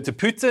close to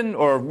Putin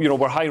or,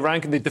 were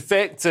high-ranking. They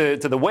defect to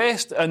the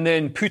West, and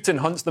then Putin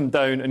hunts them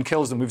down and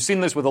kills them. We've seen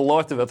this with a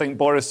lot of, I think,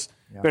 Boris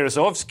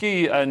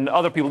Berezovsky and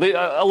other people.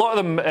 A lot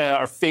of them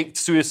are faked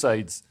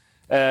suicides,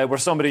 where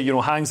somebody,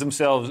 hangs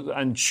themselves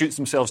and shoots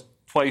themselves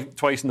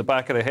twice in the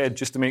back of the head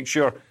just to make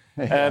sure.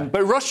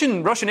 But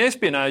Russian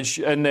espionage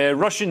and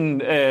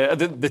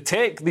the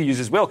tech they use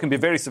as well can be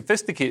very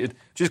sophisticated,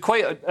 which is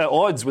quite at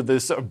odds with the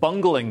sort of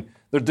bungling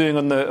they're doing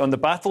on the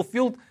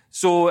battlefield.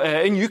 So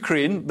in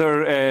Ukraine,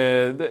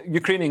 the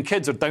Ukrainian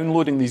kids are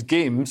downloading these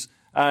games,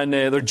 and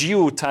they're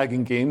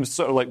geo-tagging games,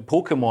 sort of like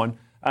Pokemon.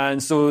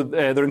 And so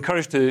they're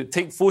encouraged to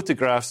take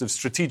photographs of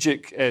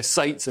strategic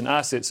sites and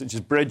assets, such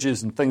as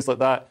bridges and things like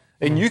that,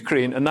 in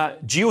Ukraine, and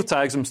that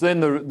geotags them. So then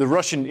the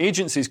Russian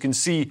agencies can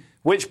see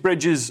which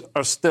bridges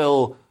are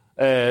still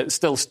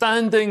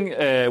standing,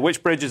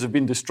 which bridges have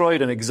been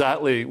destroyed, and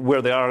exactly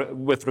where they are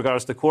with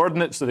regards to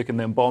coordinates, so they can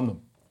then bomb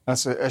them.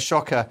 That's a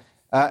shocker.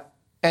 Ed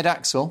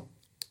Axel,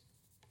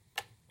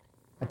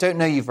 I don't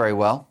know you very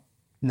well.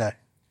 No.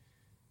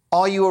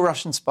 Are you a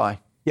Russian spy?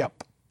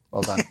 Yep.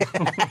 Well done.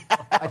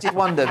 I did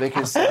wonder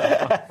because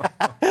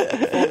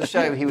before the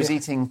show he was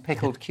eating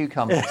pickled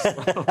cucumbers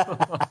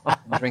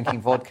and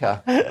drinking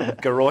vodka.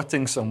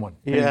 Garroting someone.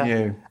 Yeah. Who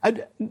knew?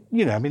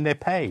 And, they're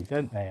paid,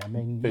 don't they?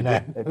 They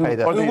pay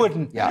that. Who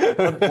wouldn't? Yeah.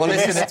 Well,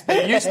 listen, it's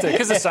been Used to,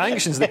 because of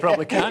sanctions, they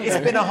probably can't.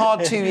 It's been a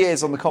hard 2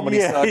 years on the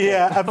comedy circuit.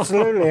 Yeah,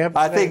 absolutely.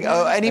 I think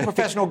any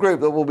professional group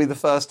that will be the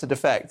first to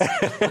defect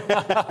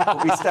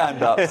will be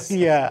stand-ups.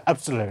 Yeah,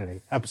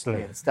 absolutely.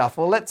 Stuff.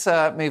 Well, let's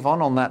move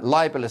on that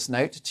libellous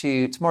note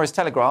to tomorrow's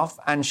Telegraph.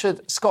 And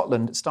should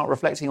Scotland start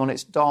reflecting on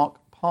its dark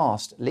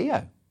past?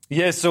 Leo?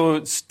 Yeah,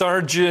 so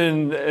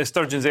Sturgeon's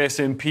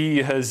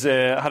SNP has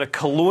had a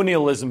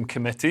colonialism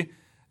committee,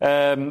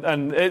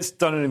 and it's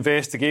done an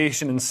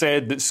investigation and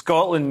said that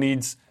Scotland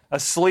needs a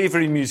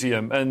slavery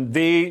museum, and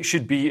they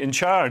should be in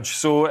charge.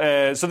 So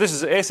this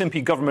is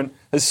SNP government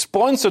has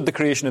sponsored the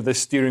creation of this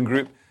steering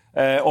group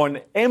on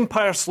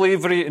empire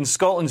slavery in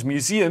Scotland's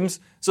museums.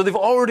 So they've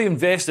already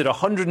invested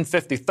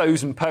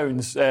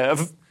 £150,000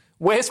 of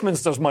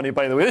Westminster's money,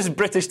 by the way, this is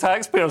British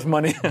taxpayers'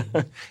 money,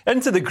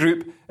 into the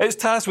group. It's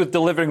tasked with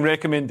delivering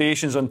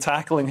recommendations on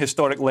tackling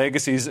historic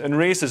legacies and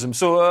racism.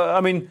 So,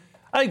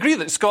 I agree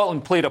that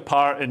Scotland played a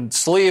part in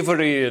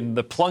slavery and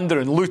the plunder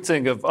and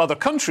looting of other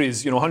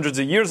countries, hundreds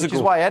of years ago. Which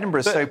is why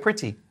Edinburgh's so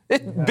pretty.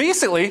 It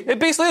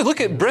basically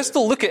look at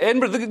Bristol, look at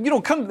Edinburgh.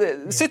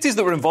 The cities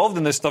that were involved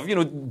in this stuff,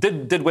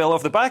 did well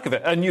off the back of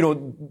it, and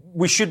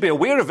we should be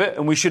aware of it,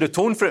 and we should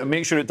atone for it and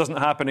make sure it doesn't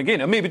happen again,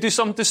 and maybe do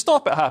something to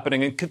stop it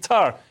happening in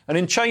Qatar and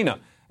in China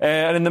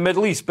and in the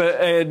Middle East.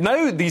 But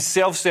now these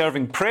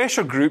self-serving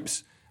pressure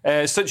groups,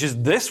 such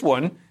as this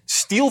one,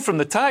 steal from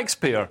the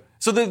taxpayer.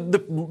 So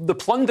the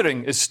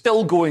plundering is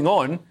still going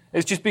on.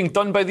 It's just being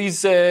done by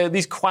these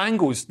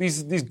quangos,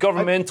 these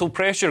governmental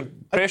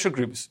pressure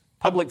groups.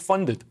 Public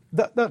funded.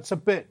 That's a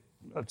bit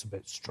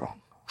strong.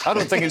 I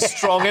don't think it's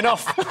strong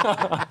enough.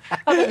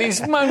 We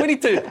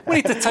need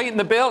to tighten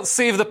the belt,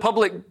 save the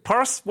public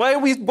purse. Why are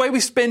we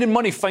spending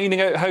money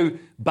finding out how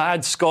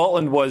bad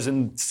Scotland was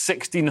in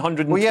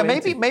 1620? Well, yeah,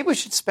 maybe we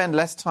should spend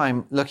less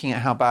time looking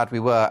at how bad we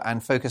were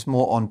and focus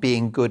more on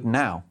being good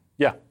now.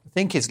 Yeah. I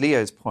think is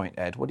Leo's point,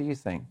 Ed. What do you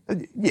think?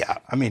 Yeah,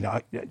 I mean,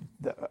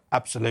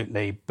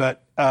 absolutely.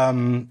 But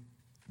the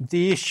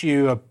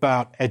issue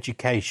about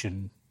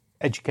education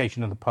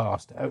of the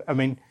past. I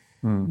mean,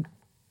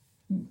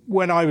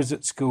 when I was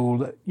at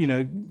school,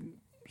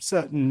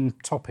 certain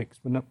topics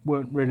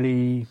weren't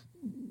really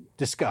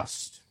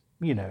discussed,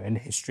 in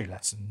history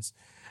lessons.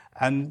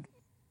 And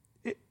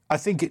I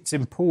think it's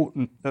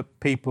important that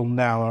people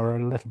now are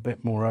a little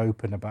bit more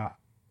open about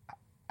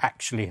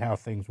actually how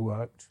things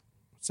worked,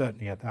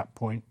 certainly at that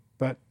point.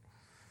 But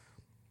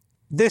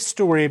this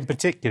story in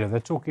particular, they're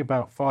talking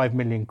about 5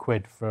 million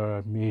quid for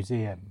a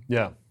museum.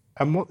 Yeah.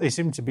 And what they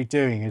seem to be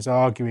doing is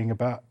arguing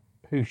about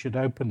who should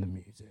open the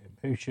museum,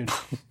 who should...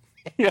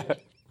 Yeah.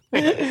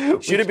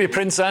 Should it be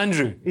Prince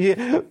Andrew?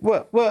 Yeah.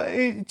 Well,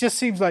 it just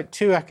seems like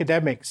two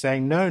academics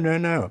saying,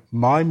 no,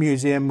 my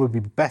museum would be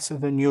better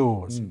than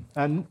yours.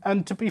 And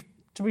to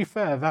be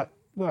fair, that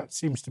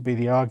seems to be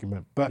the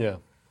argument. But yeah.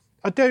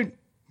 I don't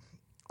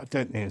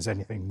think there's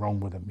anything wrong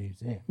with a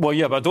museum. Well,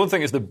 yeah, but I don't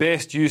think it's the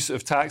best use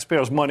of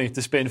taxpayers' money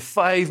to spend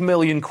 5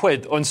 million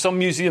quid on some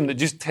museum that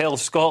just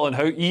tells Scotland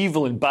how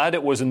evil and bad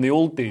it was in the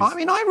old days. I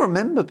mean, I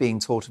remember being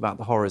taught about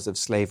the horrors of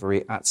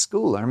slavery at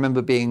school. I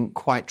remember being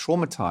quite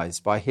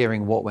traumatised by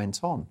hearing what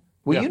went on.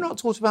 Were you not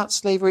taught about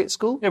slavery at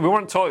school? Yeah, we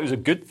weren't taught it was a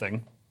good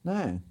thing.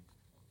 No.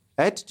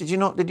 Ed, did you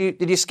not?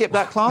 Did you skip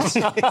that class?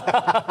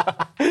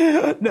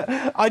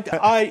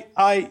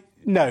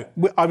 No,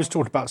 I was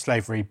taught about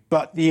slavery,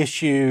 but the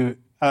issue...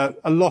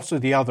 a lot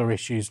of the other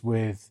issues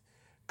with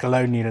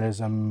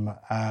colonialism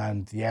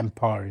and the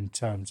empire in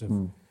terms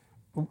of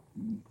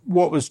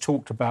what was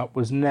talked about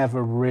was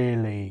never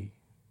really...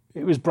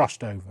 It was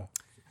brushed over.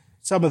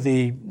 Some of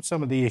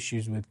the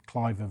issues with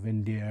Clive of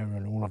India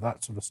and all of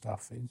that sort of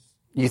stuff is...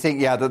 You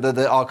think,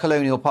 our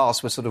colonial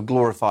past was sort of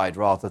glorified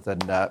rather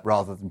than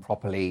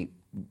properly,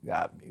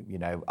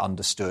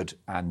 understood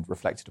and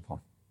reflected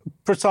upon.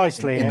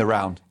 Precisely. In the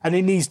round. And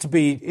it needs to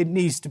be...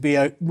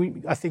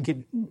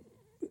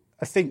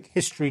 I think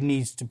history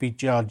needs to be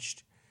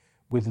judged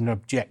with an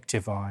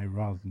objective eye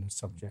rather than a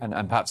subject.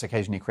 And perhaps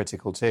occasionally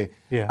critical too.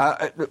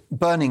 Yeah.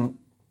 Burning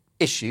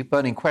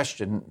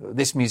question,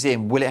 this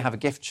museum, will it have a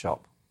gift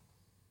shop?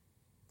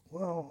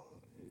 Well...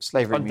 It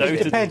Slavery museum.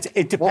 It depends.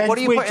 What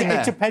do you put in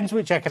there? It depends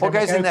which academic... What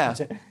goes in there?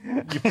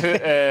 You put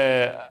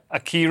a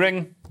key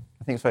ring.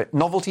 I think it's right.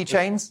 Novelty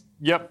chains?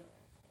 Yep.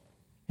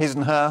 His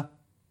and her?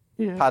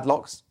 Yeah.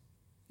 Padlocks?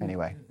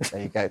 Anyway,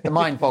 there you go. The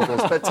mind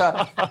boggles. But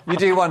you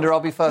do wonder, I'll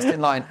be first in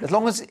line. As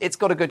long as it's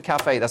got a good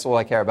cafe, that's all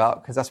I care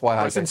about, because that's why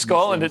I go in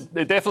Scotland,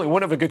 it definitely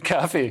won't have a good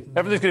cafe.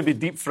 Everything's going to be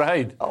deep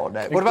fried. Oh,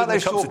 no. What about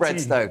those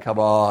shortbreads, though? Come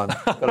on.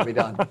 It's got to be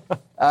done.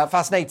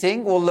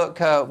 Fascinating. We'll look.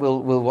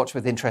 We'll watch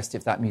with interest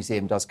if that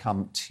museum does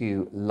come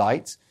to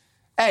light.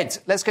 Ed,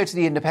 let's go to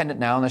The Independent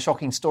now and a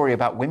shocking story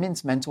about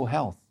women's mental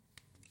health.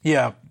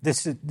 Yeah,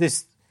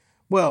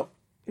 well,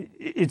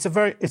 it's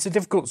a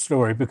difficult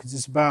story because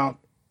it's about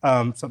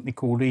something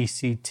called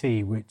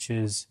ECT, which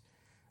is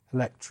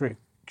electric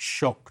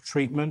shock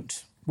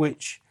treatment,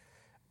 which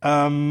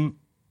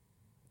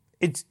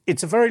it's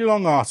a very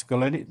long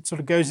article and it sort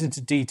of goes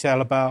into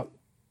detail about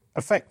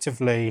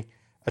effectively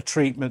a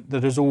treatment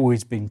that has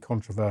always been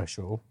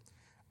controversial.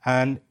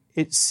 And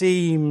it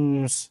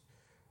seems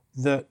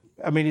that,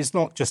 I mean, it's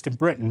not just in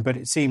Britain, but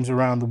it seems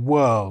around the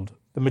world,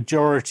 the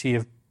majority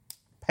of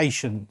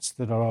patients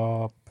that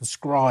are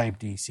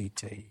prescribed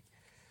ECT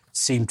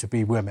seem to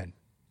be women.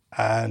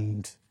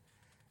 And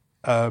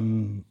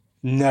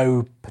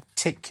no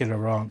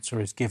particular answer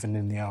is given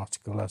in the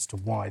article as to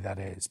why that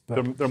is.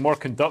 But they're more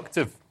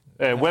conductive.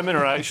 Women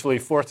are actually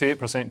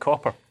 48%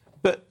 copper.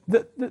 But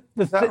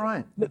is that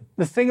right?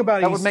 The thing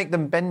about that would make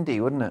them bendy,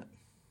 wouldn't it?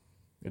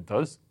 It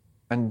does.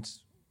 And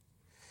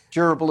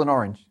durable and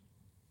orange.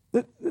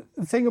 The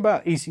thing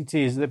about ECT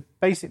is they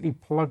basically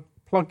plug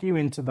you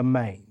into the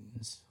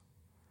mains,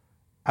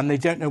 and they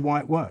don't know why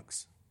it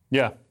works.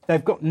 Yeah.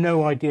 They've got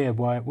no idea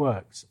why it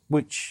works,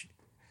 which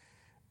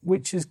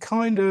is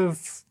kind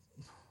of...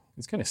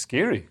 It's kind of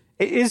scary.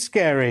 It is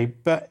scary,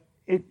 but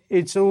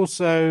it's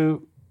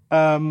also...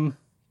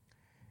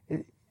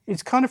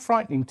 it's kind of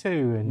frightening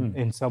too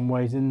in some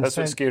ways. That's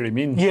what scary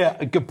means.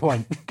 Yeah, good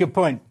point. Good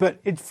point. But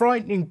it's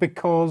frightening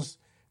because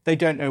they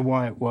don't know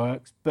why it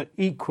works, but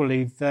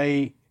equally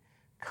they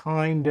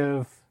kind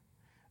of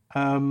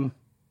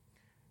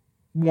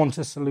want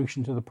a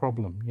solution to the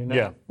problem, you know?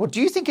 Yeah. Well,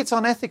 do you think it's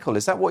unethical?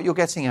 Is that what you're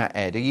getting at,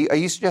 Ed? Are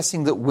you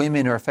suggesting that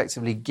women are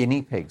effectively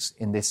guinea pigs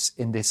in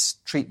this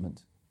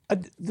treatment?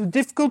 The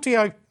difficulty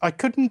I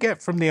couldn't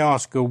get from the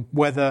article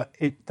whether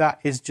that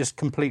is just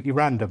completely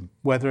random,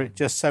 whether it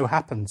just so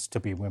happens to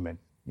be women.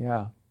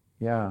 Yeah.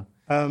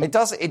 It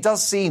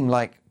does seem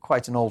like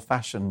quite an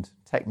old-fashioned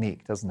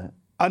technique, doesn't it?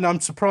 And I'm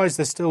surprised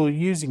they're still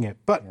using it.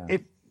 But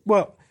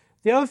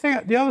the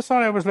other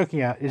side I was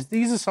looking at is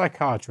these are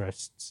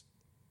psychiatrists,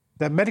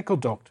 they're medical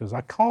doctors.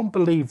 I can't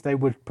believe they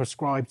would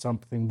prescribe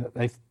something that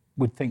they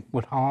would think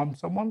would harm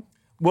someone.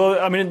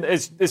 Well, I mean,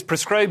 it's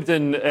prescribed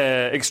in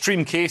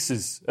extreme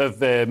cases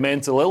of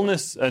mental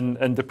illness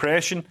and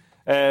depression,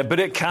 but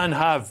it can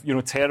have,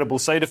 terrible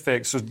side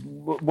effects. So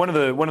one of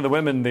the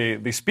women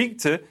they speak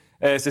to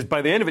says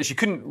by the end of it, she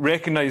couldn't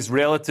recognise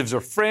relatives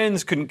or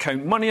friends, couldn't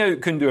count money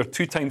out, couldn't do her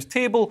 2 times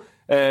table,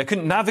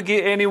 couldn't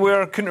navigate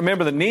anywhere, couldn't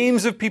remember the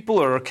names of people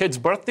or her kids'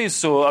 birthdays.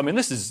 So, I mean,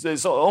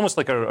 it's almost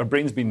like our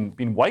brain's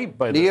been wiped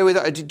by this.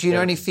 Leo, do you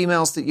know any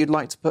females that you'd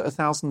like to put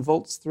 1,000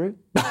 volts through?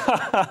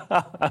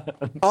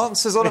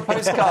 Answers on a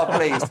postcard,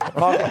 please.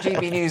 Mark at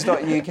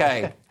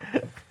gbnews.uk.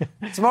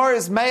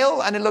 Tomorrow's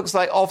Mail, and it looks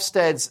like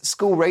Ofsted's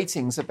school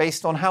ratings are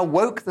based on how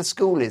woke the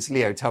school is.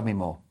 Leo, tell me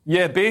more.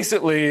 Yeah,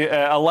 basically,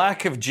 a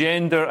lack of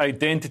gender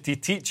identity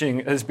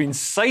teaching has been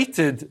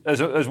cited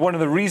as one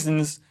of the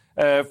reasons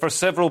for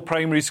several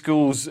primary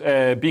schools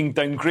being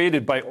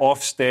downgraded by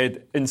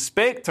Ofsted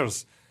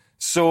inspectors.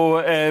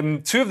 So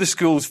 2 of the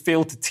schools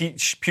failed to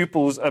teach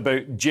pupils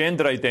about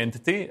gender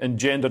identity and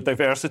gender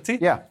diversity.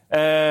 Yeah.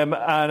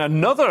 And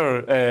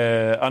another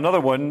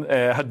one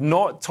had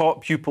not taught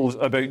pupils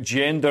about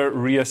gender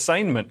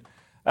reassignment.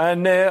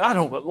 And I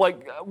don't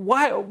like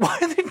why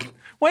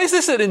is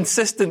this an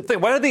insistent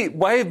thing?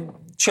 Why have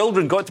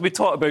children got to be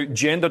taught about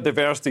gender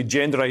diversity,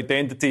 gender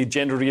identity,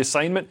 gender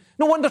reassignment?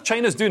 No wonder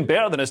China's doing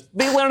better than us.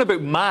 They learn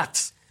about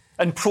maths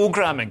and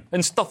programming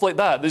and stuff like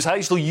that that's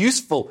actually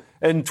useful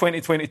in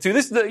 2022.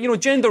 This,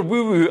 gender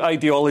woo-woo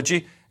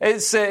ideology,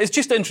 it's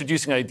just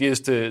introducing ideas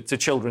to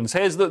children's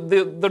heads that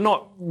they're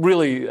not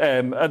really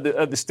at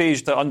the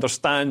stage to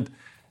understand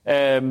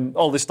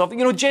all this stuff.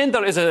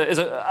 Gender is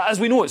as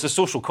we know, it's a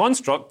social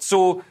construct.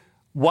 So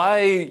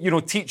why,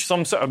 teach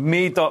some sort of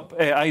made-up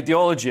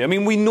ideology? I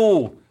mean, we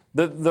know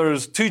that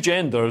there's 2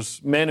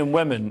 genders, men and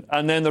women,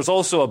 and then there's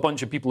also a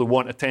bunch of people who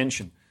want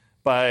attention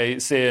by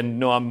saying,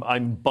 no,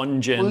 I'm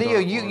bun gender. Well, Leo,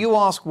 you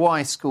ask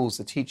why schools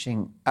are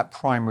teaching at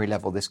primary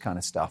level this kind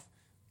of stuff.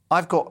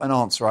 I've got an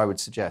answer I would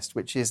suggest,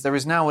 which is there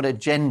is now an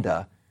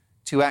agenda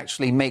to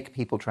actually make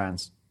people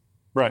trans.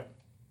 Right.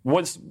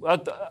 What's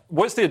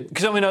the...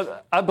 Because, I mean...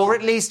 Or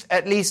at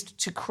least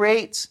to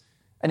create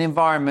an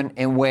environment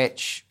in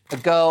which a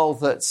girl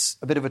that's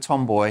a bit of a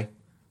tomboy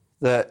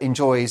that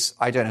enjoys,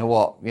 I don't know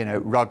what,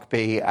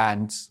 rugby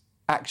and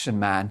Action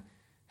Man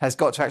has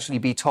got to actually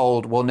be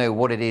told, well, no,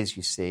 what it is,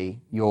 you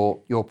see,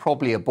 you're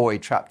probably a boy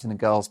trapped in a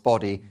girl's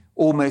body,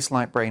 almost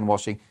like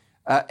brainwashing.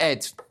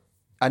 Ed,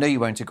 I know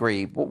you won't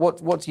agree.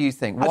 What do you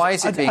think? Why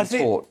is it being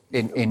taught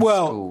in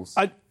schools?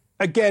 I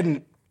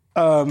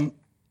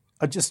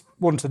just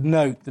want to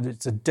note that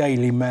it's a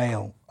Daily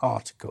Mail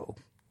article.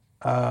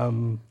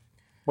 One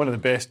of the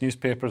best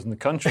newspapers in the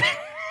country.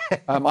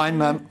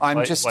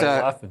 I'm just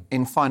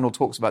in final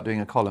talks about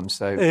doing a column,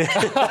 so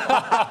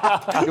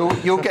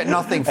you'll get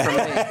nothing from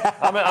me.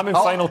 I'm in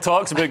final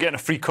talks about getting a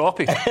free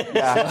copy.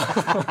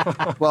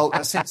 Yeah. Well,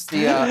 since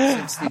the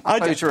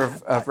closure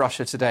of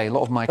Russia Today, a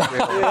lot of my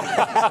career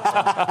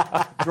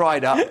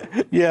dried up.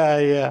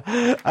 Yeah.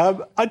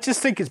 I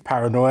just think it's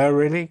paranoia,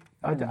 really.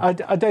 I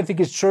don't think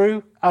it's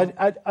true.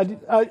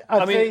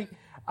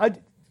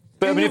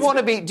 Do you want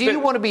to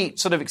be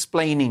sort of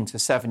explaining to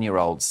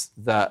 7-year-olds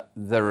that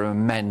there are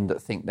men that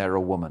think they're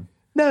a woman?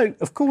 No,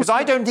 of course. Because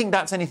I don't think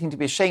that's anything to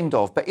be ashamed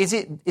of. But is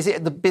it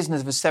the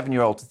business of a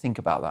 7-year-old to think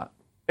about that?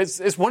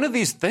 It's one of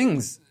these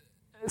things.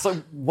 It's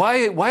like,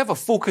 why have a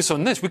focus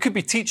on this? We could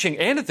be teaching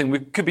anything. We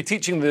could be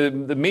teaching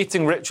the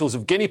mating rituals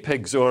of guinea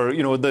pigs, or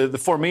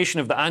the formation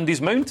of the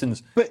Andes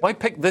Mountains. But why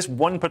pick this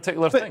one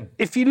particular thing?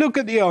 If you look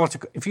at the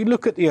article, If you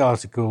look at the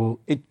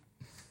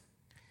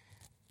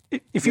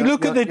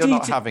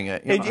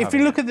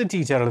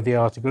detail of the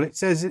article, it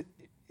says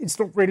it's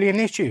not really an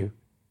issue.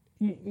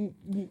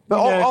 But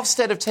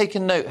Ofsted have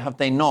taken note, have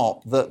they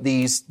not, that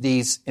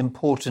these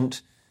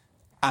important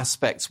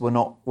aspects were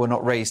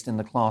not raised in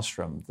the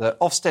classroom? That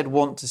Ofsted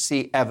want to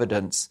see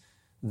evidence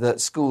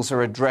that schools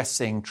are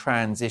addressing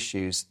trans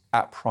issues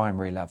at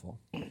primary level.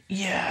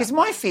 Yeah. Because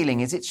my feeling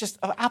is it's just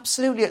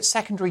absolutely at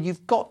secondary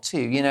you've got to,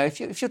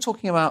 if you're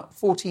talking about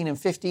 14 and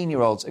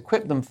 15-year-olds,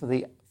 equip them for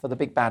the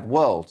big bad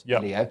world,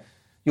 Leo.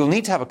 You'll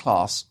need to have a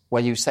class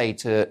where you say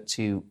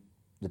to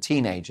the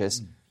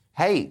teenagers,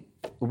 hey,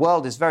 the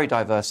world is very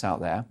diverse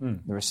out there.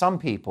 There are some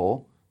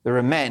people, there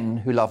are men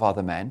who love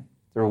other men,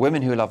 there are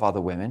women who love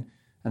other women,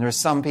 and there are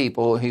some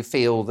people who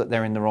feel that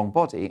they're in the wrong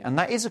body. And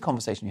that is a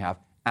conversation you have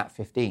at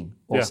 15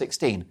 or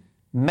 16.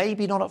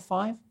 Maybe not at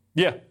 5,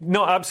 Yeah,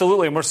 no,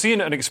 absolutely. And we're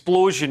seeing an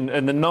explosion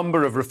in the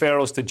number of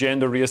referrals to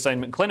gender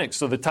reassignment clinics.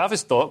 So the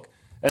Tavistock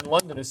in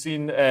London has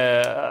seen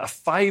a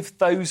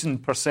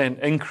 5,000%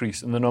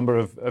 increase in the number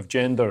of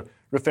gender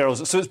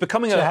referrals. So it's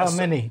becoming To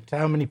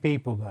how many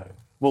people, though?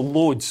 Well,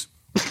 loads.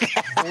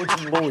 Loads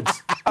and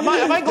loads. Have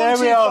I gone There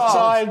too we are, far?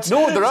 science.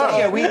 No, there are.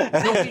 Yeah, we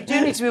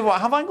do need to move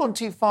on. Have I gone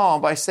too far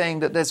by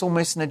saying that there's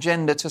almost an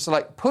agenda to sort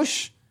of like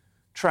push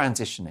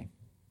transitioning?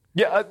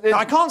 Yeah,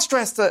 I can't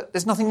stress that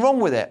there's nothing wrong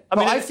with it.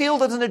 mean, I feel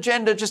there's an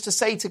agenda just to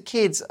say to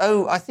kids,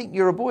 "Oh, I think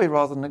you're a boy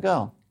rather than a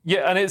girl."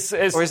 yeah, and it's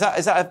Or is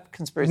that a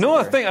conspiracy?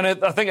 No, theory?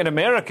 I think in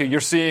America you're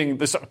seeing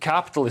the sort of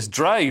capitalist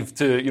drive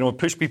to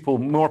push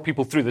more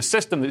people through the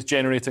system that's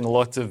generating a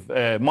lot of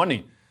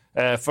money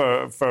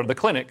for the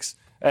clinics.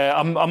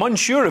 I'm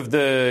unsure of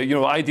the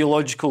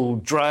ideological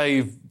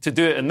drive to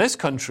do it in this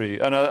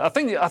country, and I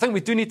think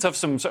we do need to have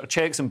some sort of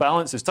checks and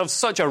balances to have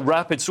such a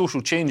rapid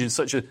social change in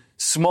such a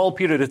small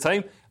period of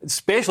time,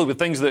 especially with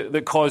things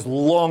that cause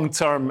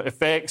long-term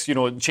effects,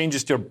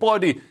 changes to your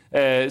body,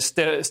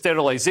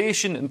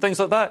 sterilisation and things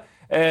like that.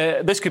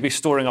 This could be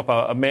storing up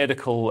a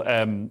medical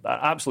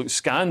absolute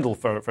scandal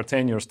for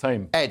 10 years'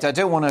 time. Ed, I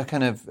don't want to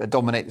kind of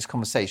dominate this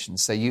conversation,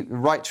 so you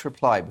right to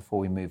reply before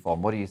we move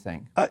on. What do you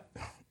think?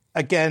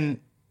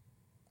 Again,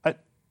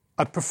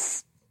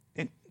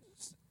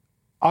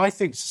 I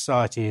think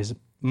society is a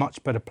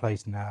much better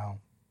place now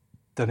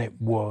than it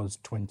was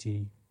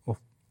 20 or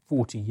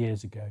 40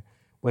 years ago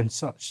when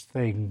such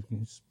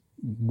things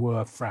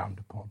were frowned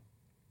upon.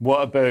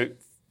 What about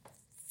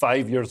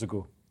 5 years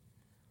ago?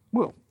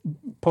 Well,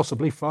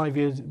 possibly 5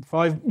 years.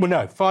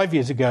 5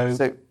 years ago.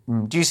 So,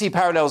 do you see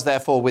parallels,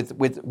 therefore,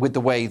 with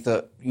the way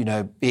that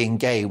being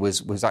gay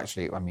was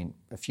actually,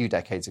 a few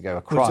decades ago,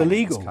 a crime? It's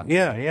illegal. in this country?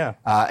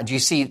 Yeah. Do you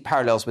see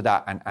parallels with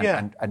that and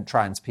Yeah.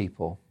 trans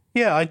people?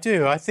 Yeah, I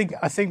do. I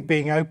think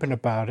being open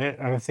about it,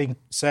 and I think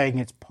saying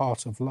it's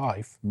part of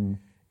life,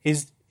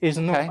 is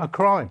not a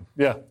crime.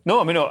 Yeah. No,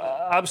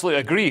 I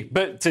absolutely agree.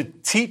 But to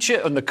teach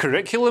it on the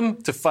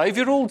curriculum to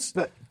 5-year-olds,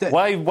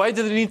 why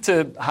do they need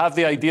to have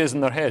the ideas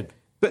in their head?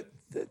 But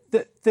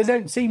they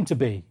don't seem to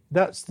be.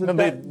 That's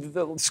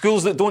the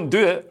schools that don't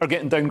do it are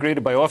getting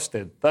downgraded by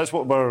Ofsted. That's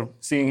what we're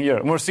seeing here.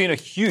 And we're seeing a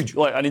huge,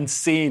 an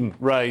insane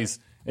rise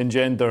in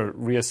gender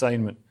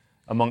reassignment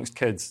amongst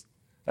kids.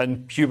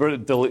 And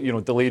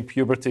delayed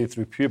puberty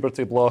through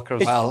puberty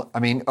blockers. Well,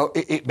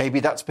 maybe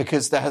that's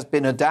because there has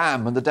been a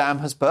dam and the dam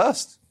has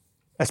burst.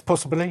 That's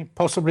possibly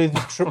possibly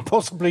true.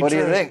 What do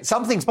you think?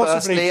 Something's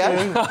burst, Possibly Leo.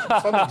 true.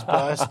 Something's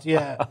burst.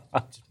 Yeah,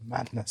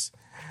 madness.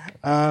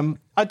 I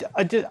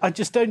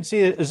just don't see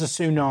it as a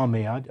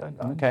tsunami.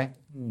 Okay.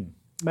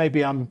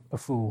 Maybe I'm a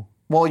fool.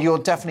 Well, you're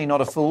definitely not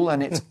a fool,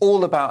 and it's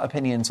all about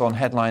opinions on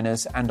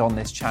Headliners and on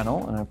this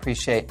channel, and I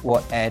appreciate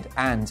what Ed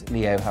and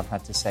Leo have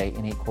had to say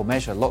in equal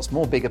measure. Lots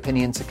more big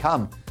opinion to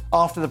come.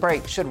 After the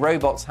break, should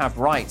robots have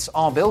rights?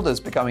 Are builders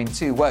becoming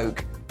too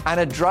woke?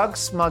 And a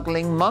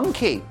drug-smuggling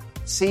monkey.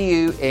 See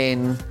you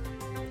in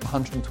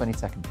 120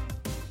 seconds.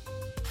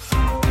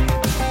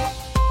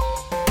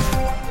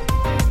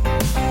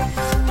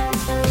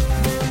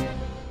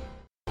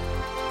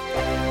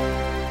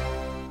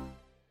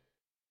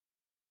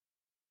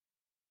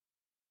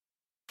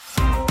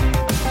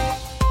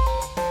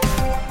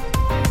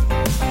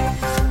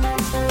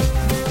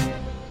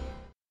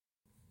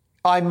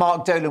 I'm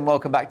Mark Dolan.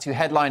 Welcome back to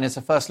Headliners,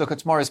 a first look at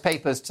tomorrow's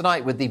papers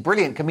tonight with the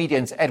brilliant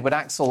comedians Edward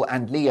Axel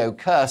and Leo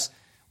Kearse.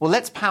 Well,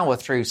 let's power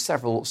through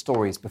several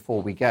stories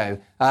before we go.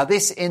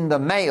 This in the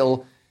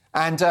Mail,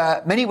 and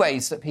many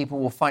ways that people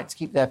will fight to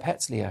keep their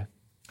pets, Leo.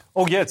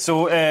 Oh, yeah,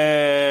 so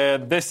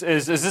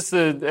is this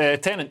the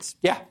tenants?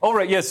 Yeah. All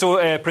right, yeah,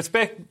 so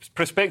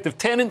prospective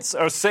tenants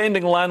are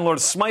sending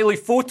landlords smiley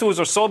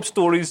photos or sob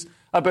stories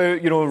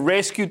about,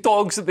 rescue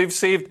dogs that they've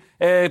saved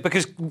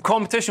because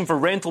competition for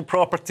rental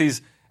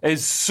properties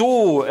is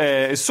so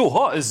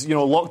hot as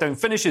lockdown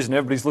finishes and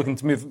everybody's looking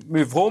to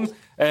move home,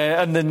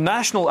 and the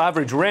national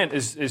average rent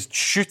is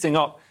shooting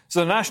up.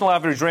 So the national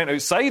average rent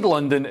outside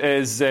London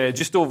is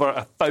just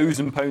over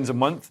 £1,000 a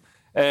month,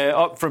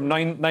 up from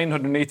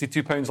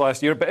 £982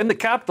 last year. But in the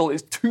capital,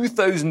 it's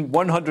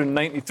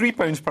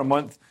 £2,193 per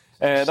month.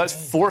 That's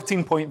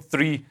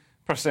 14.3%.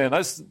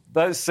 That's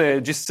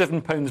just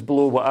 £7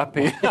 below what I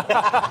pay.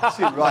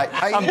 Right.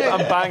 I'm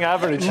bang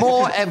average.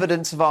 More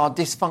evidence of our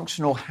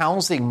dysfunctional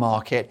housing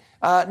market.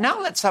 Now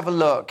let's have a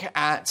look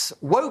at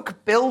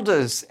woke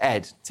builders,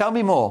 Ed. Tell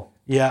me more.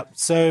 Yeah,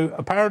 so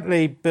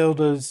apparently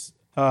builders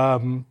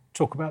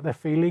talk about their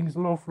feelings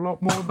an awful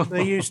lot more than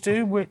they used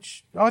to,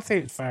 which I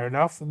think is fair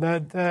enough.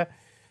 They're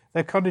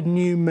kind of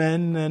new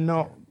men.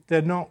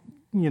 They're not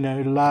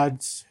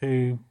lads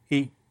who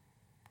eat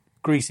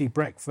greasy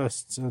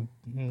breakfasts and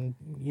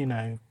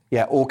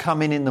Yeah, or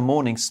come in the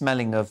morning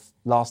smelling of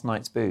last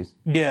night's booze.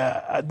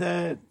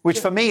 Yeah,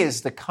 which for me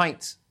is the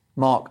kite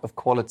mark of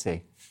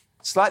quality.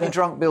 Slightly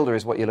drunk builder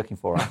is what you're looking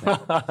for, I think.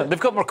 They've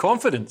got more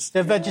confidence.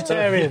 They're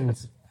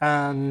vegetarians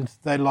and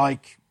they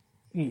like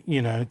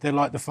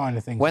the finer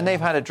things. When they've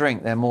had a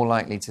drink, they're more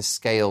likely to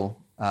scale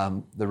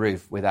the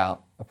roof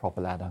without a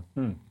proper ladder.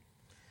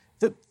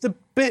 The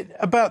bit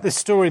about this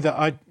story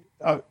that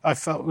I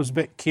felt was a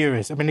bit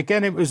curious. I mean,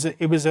 again, it was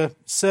a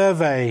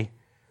survey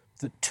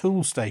that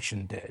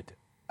Toolstation did,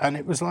 and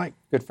it was like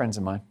Good friends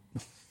of mine.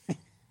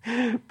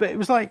 but it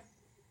was like,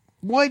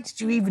 why did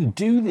you even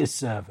do this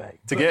survey?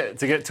 To get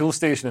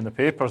Toolstation in the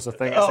papers, I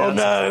think. Oh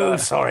no,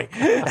 sorry.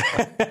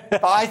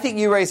 But I think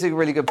you raise a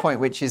really good point,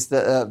 which is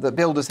that the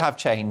builders have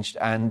changed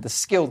and the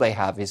skill they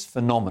have is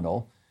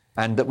phenomenal,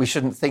 and that we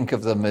shouldn't think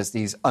of them as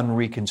these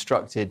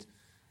unreconstructed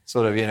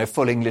sort of,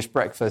 full English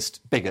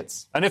breakfast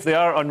bigots. And if they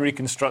are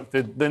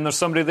unreconstructed, then there's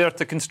somebody there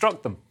to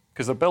construct them,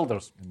 because they're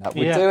builders. And that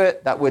would do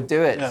it. That would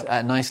do it.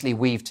 Yeah. Nicely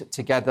weaved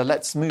together.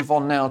 Let's move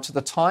on now to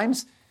the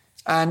Times.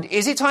 And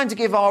is it time to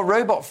give our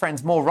robot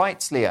friends more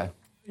rights, Leo?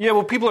 Yeah,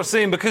 well, people are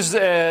saying because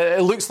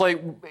it looks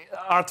like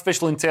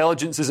artificial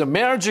intelligence is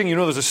emerging.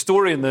 There's a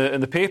story in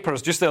the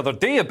papers just the other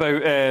day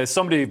about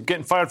somebody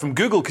getting fired from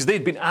Google because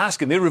they'd been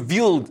asking, they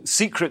revealed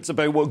secrets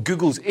about what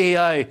Google's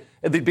AI,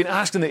 they'd been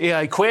asking the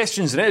AI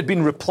questions and it had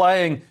been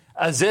replying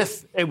as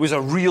if it was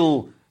a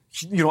real,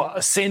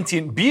 a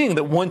sentient being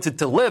that wanted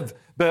to live.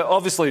 But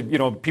obviously,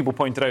 people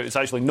pointed out it's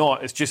actually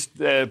not. It's just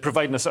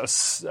providing a sort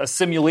of a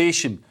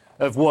simulation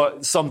of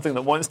what something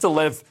that wants to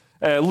live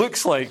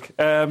looks like.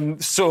 Although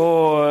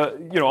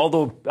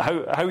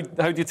how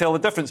do you tell the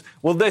difference?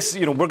 Well, this,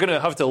 we're going to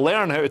have to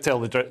learn how to tell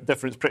the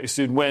difference pretty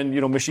soon when,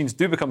 machines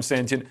do become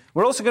sentient.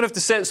 We're also going to have to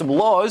set some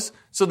laws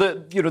so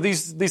that,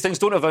 these things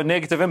don't have a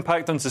negative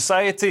impact on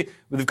society.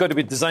 They've got to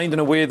be designed in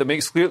a way that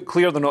makes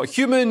clear they're not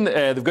human.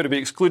 They've got to be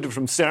excluded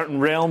from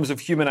certain realms of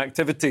human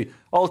activity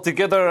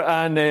altogether,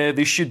 and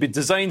they should be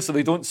designed so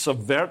they don't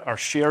subvert our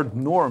shared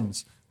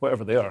norms,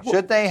 whatever they are.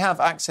 Should they have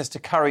access to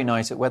curry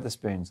night at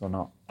Wetherspoons or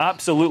not?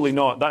 Absolutely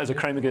not. That is a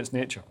crime against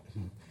nature.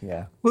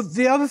 Yeah. Well,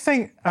 the other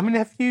thing, I mean,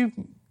 have you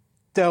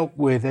dealt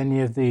with any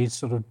of these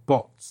sort of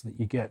bots that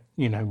you get,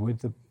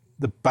 with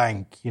the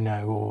bank,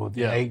 or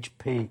the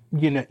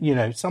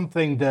HP,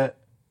 something that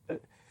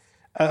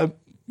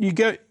you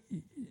go,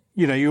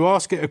 you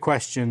ask it a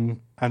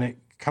question and it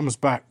comes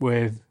back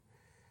with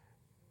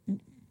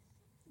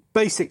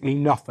basically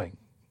nothing.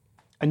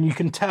 And you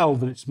can tell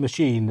that it's a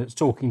machine that's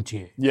talking to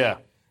you. Yeah.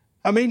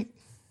 I mean,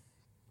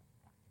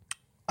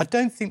 I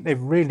don't think they've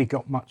really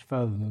got much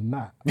further than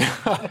that.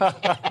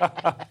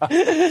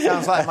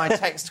 Sounds like my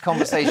text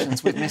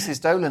conversations with Mrs.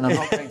 Dolan, I'm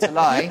not going to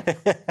lie.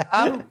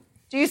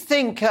 Do you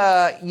think,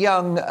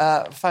 young,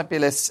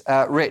 fabulous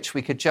Rich,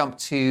 we could jump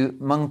to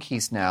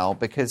monkeys now?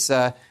 Because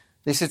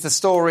this is the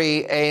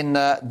story in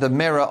the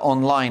Mirror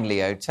Online,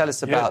 Leo. Tell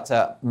us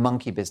about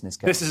monkey business.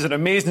 This is an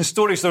amazing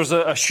story. So there's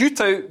a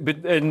shootout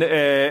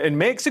in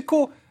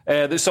Mexico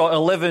that saw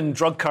 11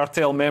 drug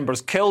cartel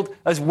members killed,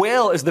 as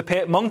well as the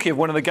pet monkey of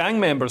one of the gang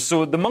members.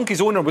 So the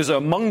monkey's owner was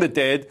among the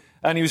dead,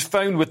 and he was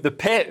found with the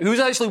pet, who's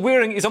actually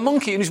he's a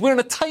monkey, and he's wearing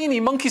a tiny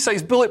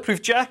monkey-sized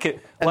bulletproof jacket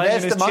lying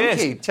in his chest.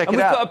 Monkey. Check and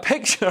it out. We've got a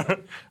picture,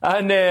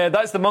 and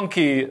that's the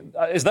monkey.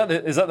 Is that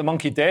the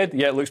monkey dead?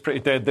 Yeah, it looks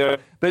pretty dead there.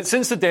 But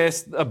since the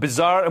death, a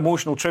bizarre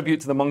emotional tribute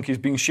to the monkey is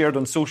being shared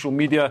on social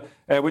media,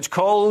 which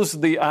calls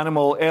the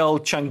animal El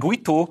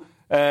Changuito,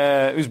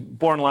 who was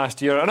born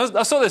last year. And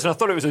I saw this and I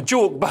thought it was a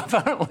joke, but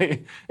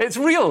apparently it's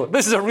real.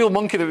 This is a real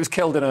monkey that was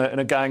killed in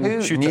a gang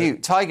shootout. Who knew?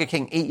 Tiger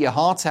King, eat your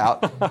heart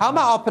out. How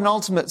about our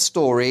penultimate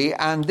story?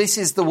 And this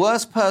is the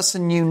worst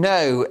person you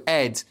know,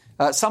 Ed.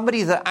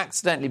 Somebody that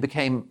accidentally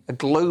became a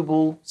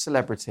global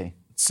celebrity.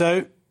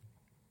 So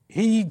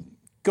he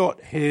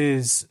got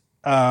his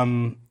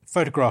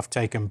photograph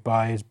taken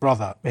by his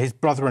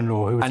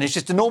brother-in-law. Who was, and it's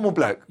just a normal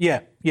bloke.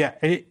 Yeah.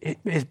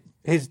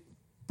 His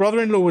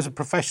brother-in-law was a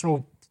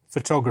professional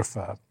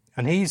photographer,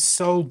 and he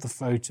sold the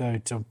photo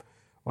to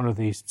one of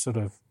these sort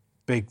of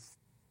big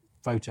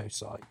photo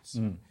sites.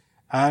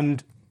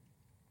 And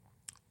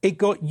it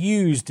got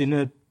used in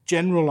a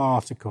general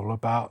article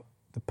about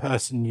the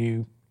person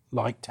you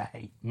like to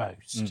hate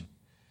most.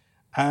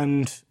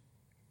 And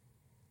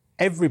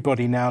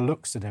everybody now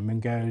looks at him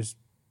and goes,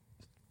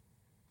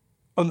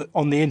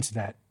 on the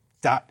internet,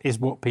 that is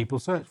what people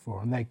search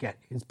for, and they get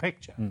his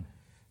picture.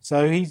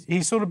 So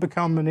he's sort of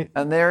become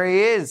And there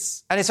he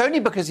is. And it's only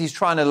because he's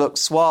trying to look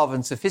suave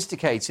and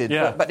sophisticated.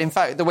 Yeah. But in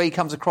fact, the way he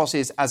comes across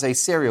is as a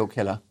serial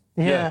killer.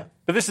 Yeah.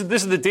 But this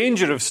is the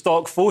danger of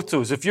stock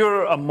photos. If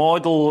you're a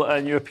model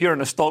and you appear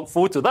in a stock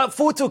photo, that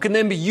photo can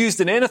then be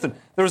used in anything.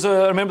 I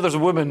remember there's a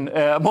woman,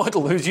 a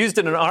model, who's used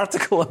in an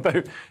article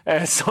about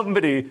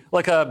somebody,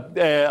 like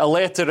a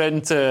letter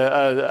into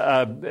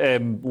a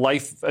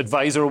life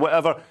advisor or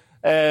whatever,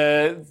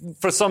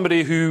 for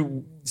somebody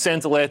who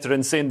sent a letter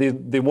in saying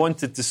they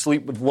wanted to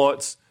sleep with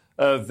lots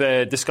of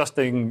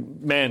disgusting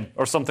men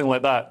or something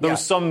like that. There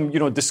was some,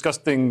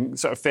 disgusting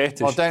sort of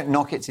fetish. Well, don't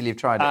knock it till you've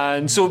tried it.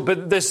 And so,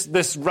 but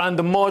this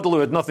random model who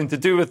had nothing to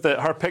do with it,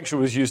 her picture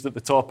was used at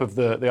the top of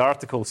the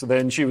article. So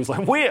then she was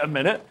like, wait a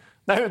minute,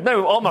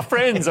 now all my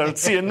friends are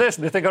seeing this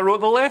and they think I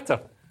wrote the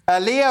letter.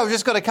 Leo, I've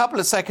just got a couple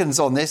of seconds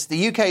on this.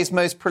 The UK's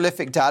most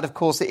prolific dad, of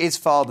course, it is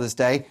Father's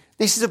Day.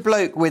 This is a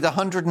bloke with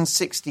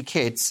 160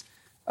 kids.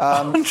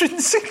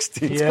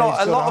 160? He's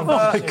got a lot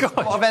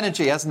God. of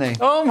energy, hasn't he?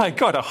 Oh, my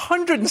God,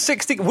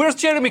 160. Where's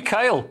Jeremy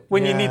Kyle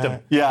when you need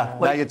him? Yeah,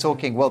 now you're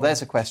talking. Well,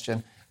 there's a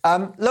question.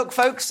 Look,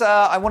 folks,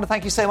 I want to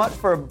thank you so much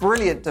for a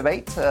brilliant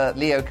debate,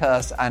 Leo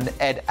Kearse and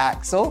Ed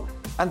Axel.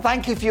 And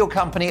thank you for your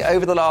company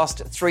over the last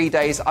 3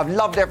 days. I've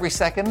loved every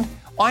second.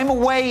 I'm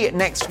away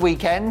next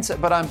weekend,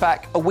 but I'm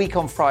back a week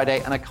on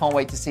Friday, and I can't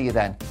wait to see you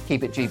then.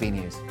 Keep it GB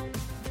News.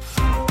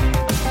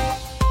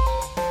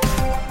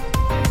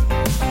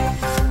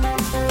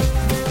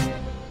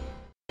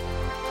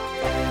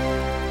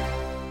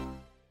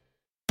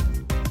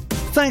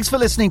 Thanks for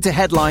listening to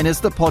Headliners,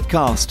 the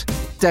podcast.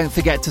 Don't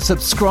forget to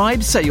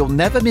subscribe so you'll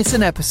never miss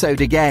an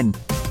episode again.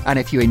 And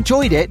if you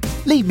enjoyed it,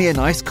 leave me a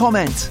nice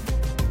comment.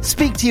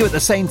 Speak to you at the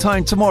same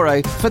time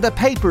tomorrow for the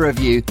paper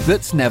review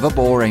that's never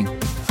boring.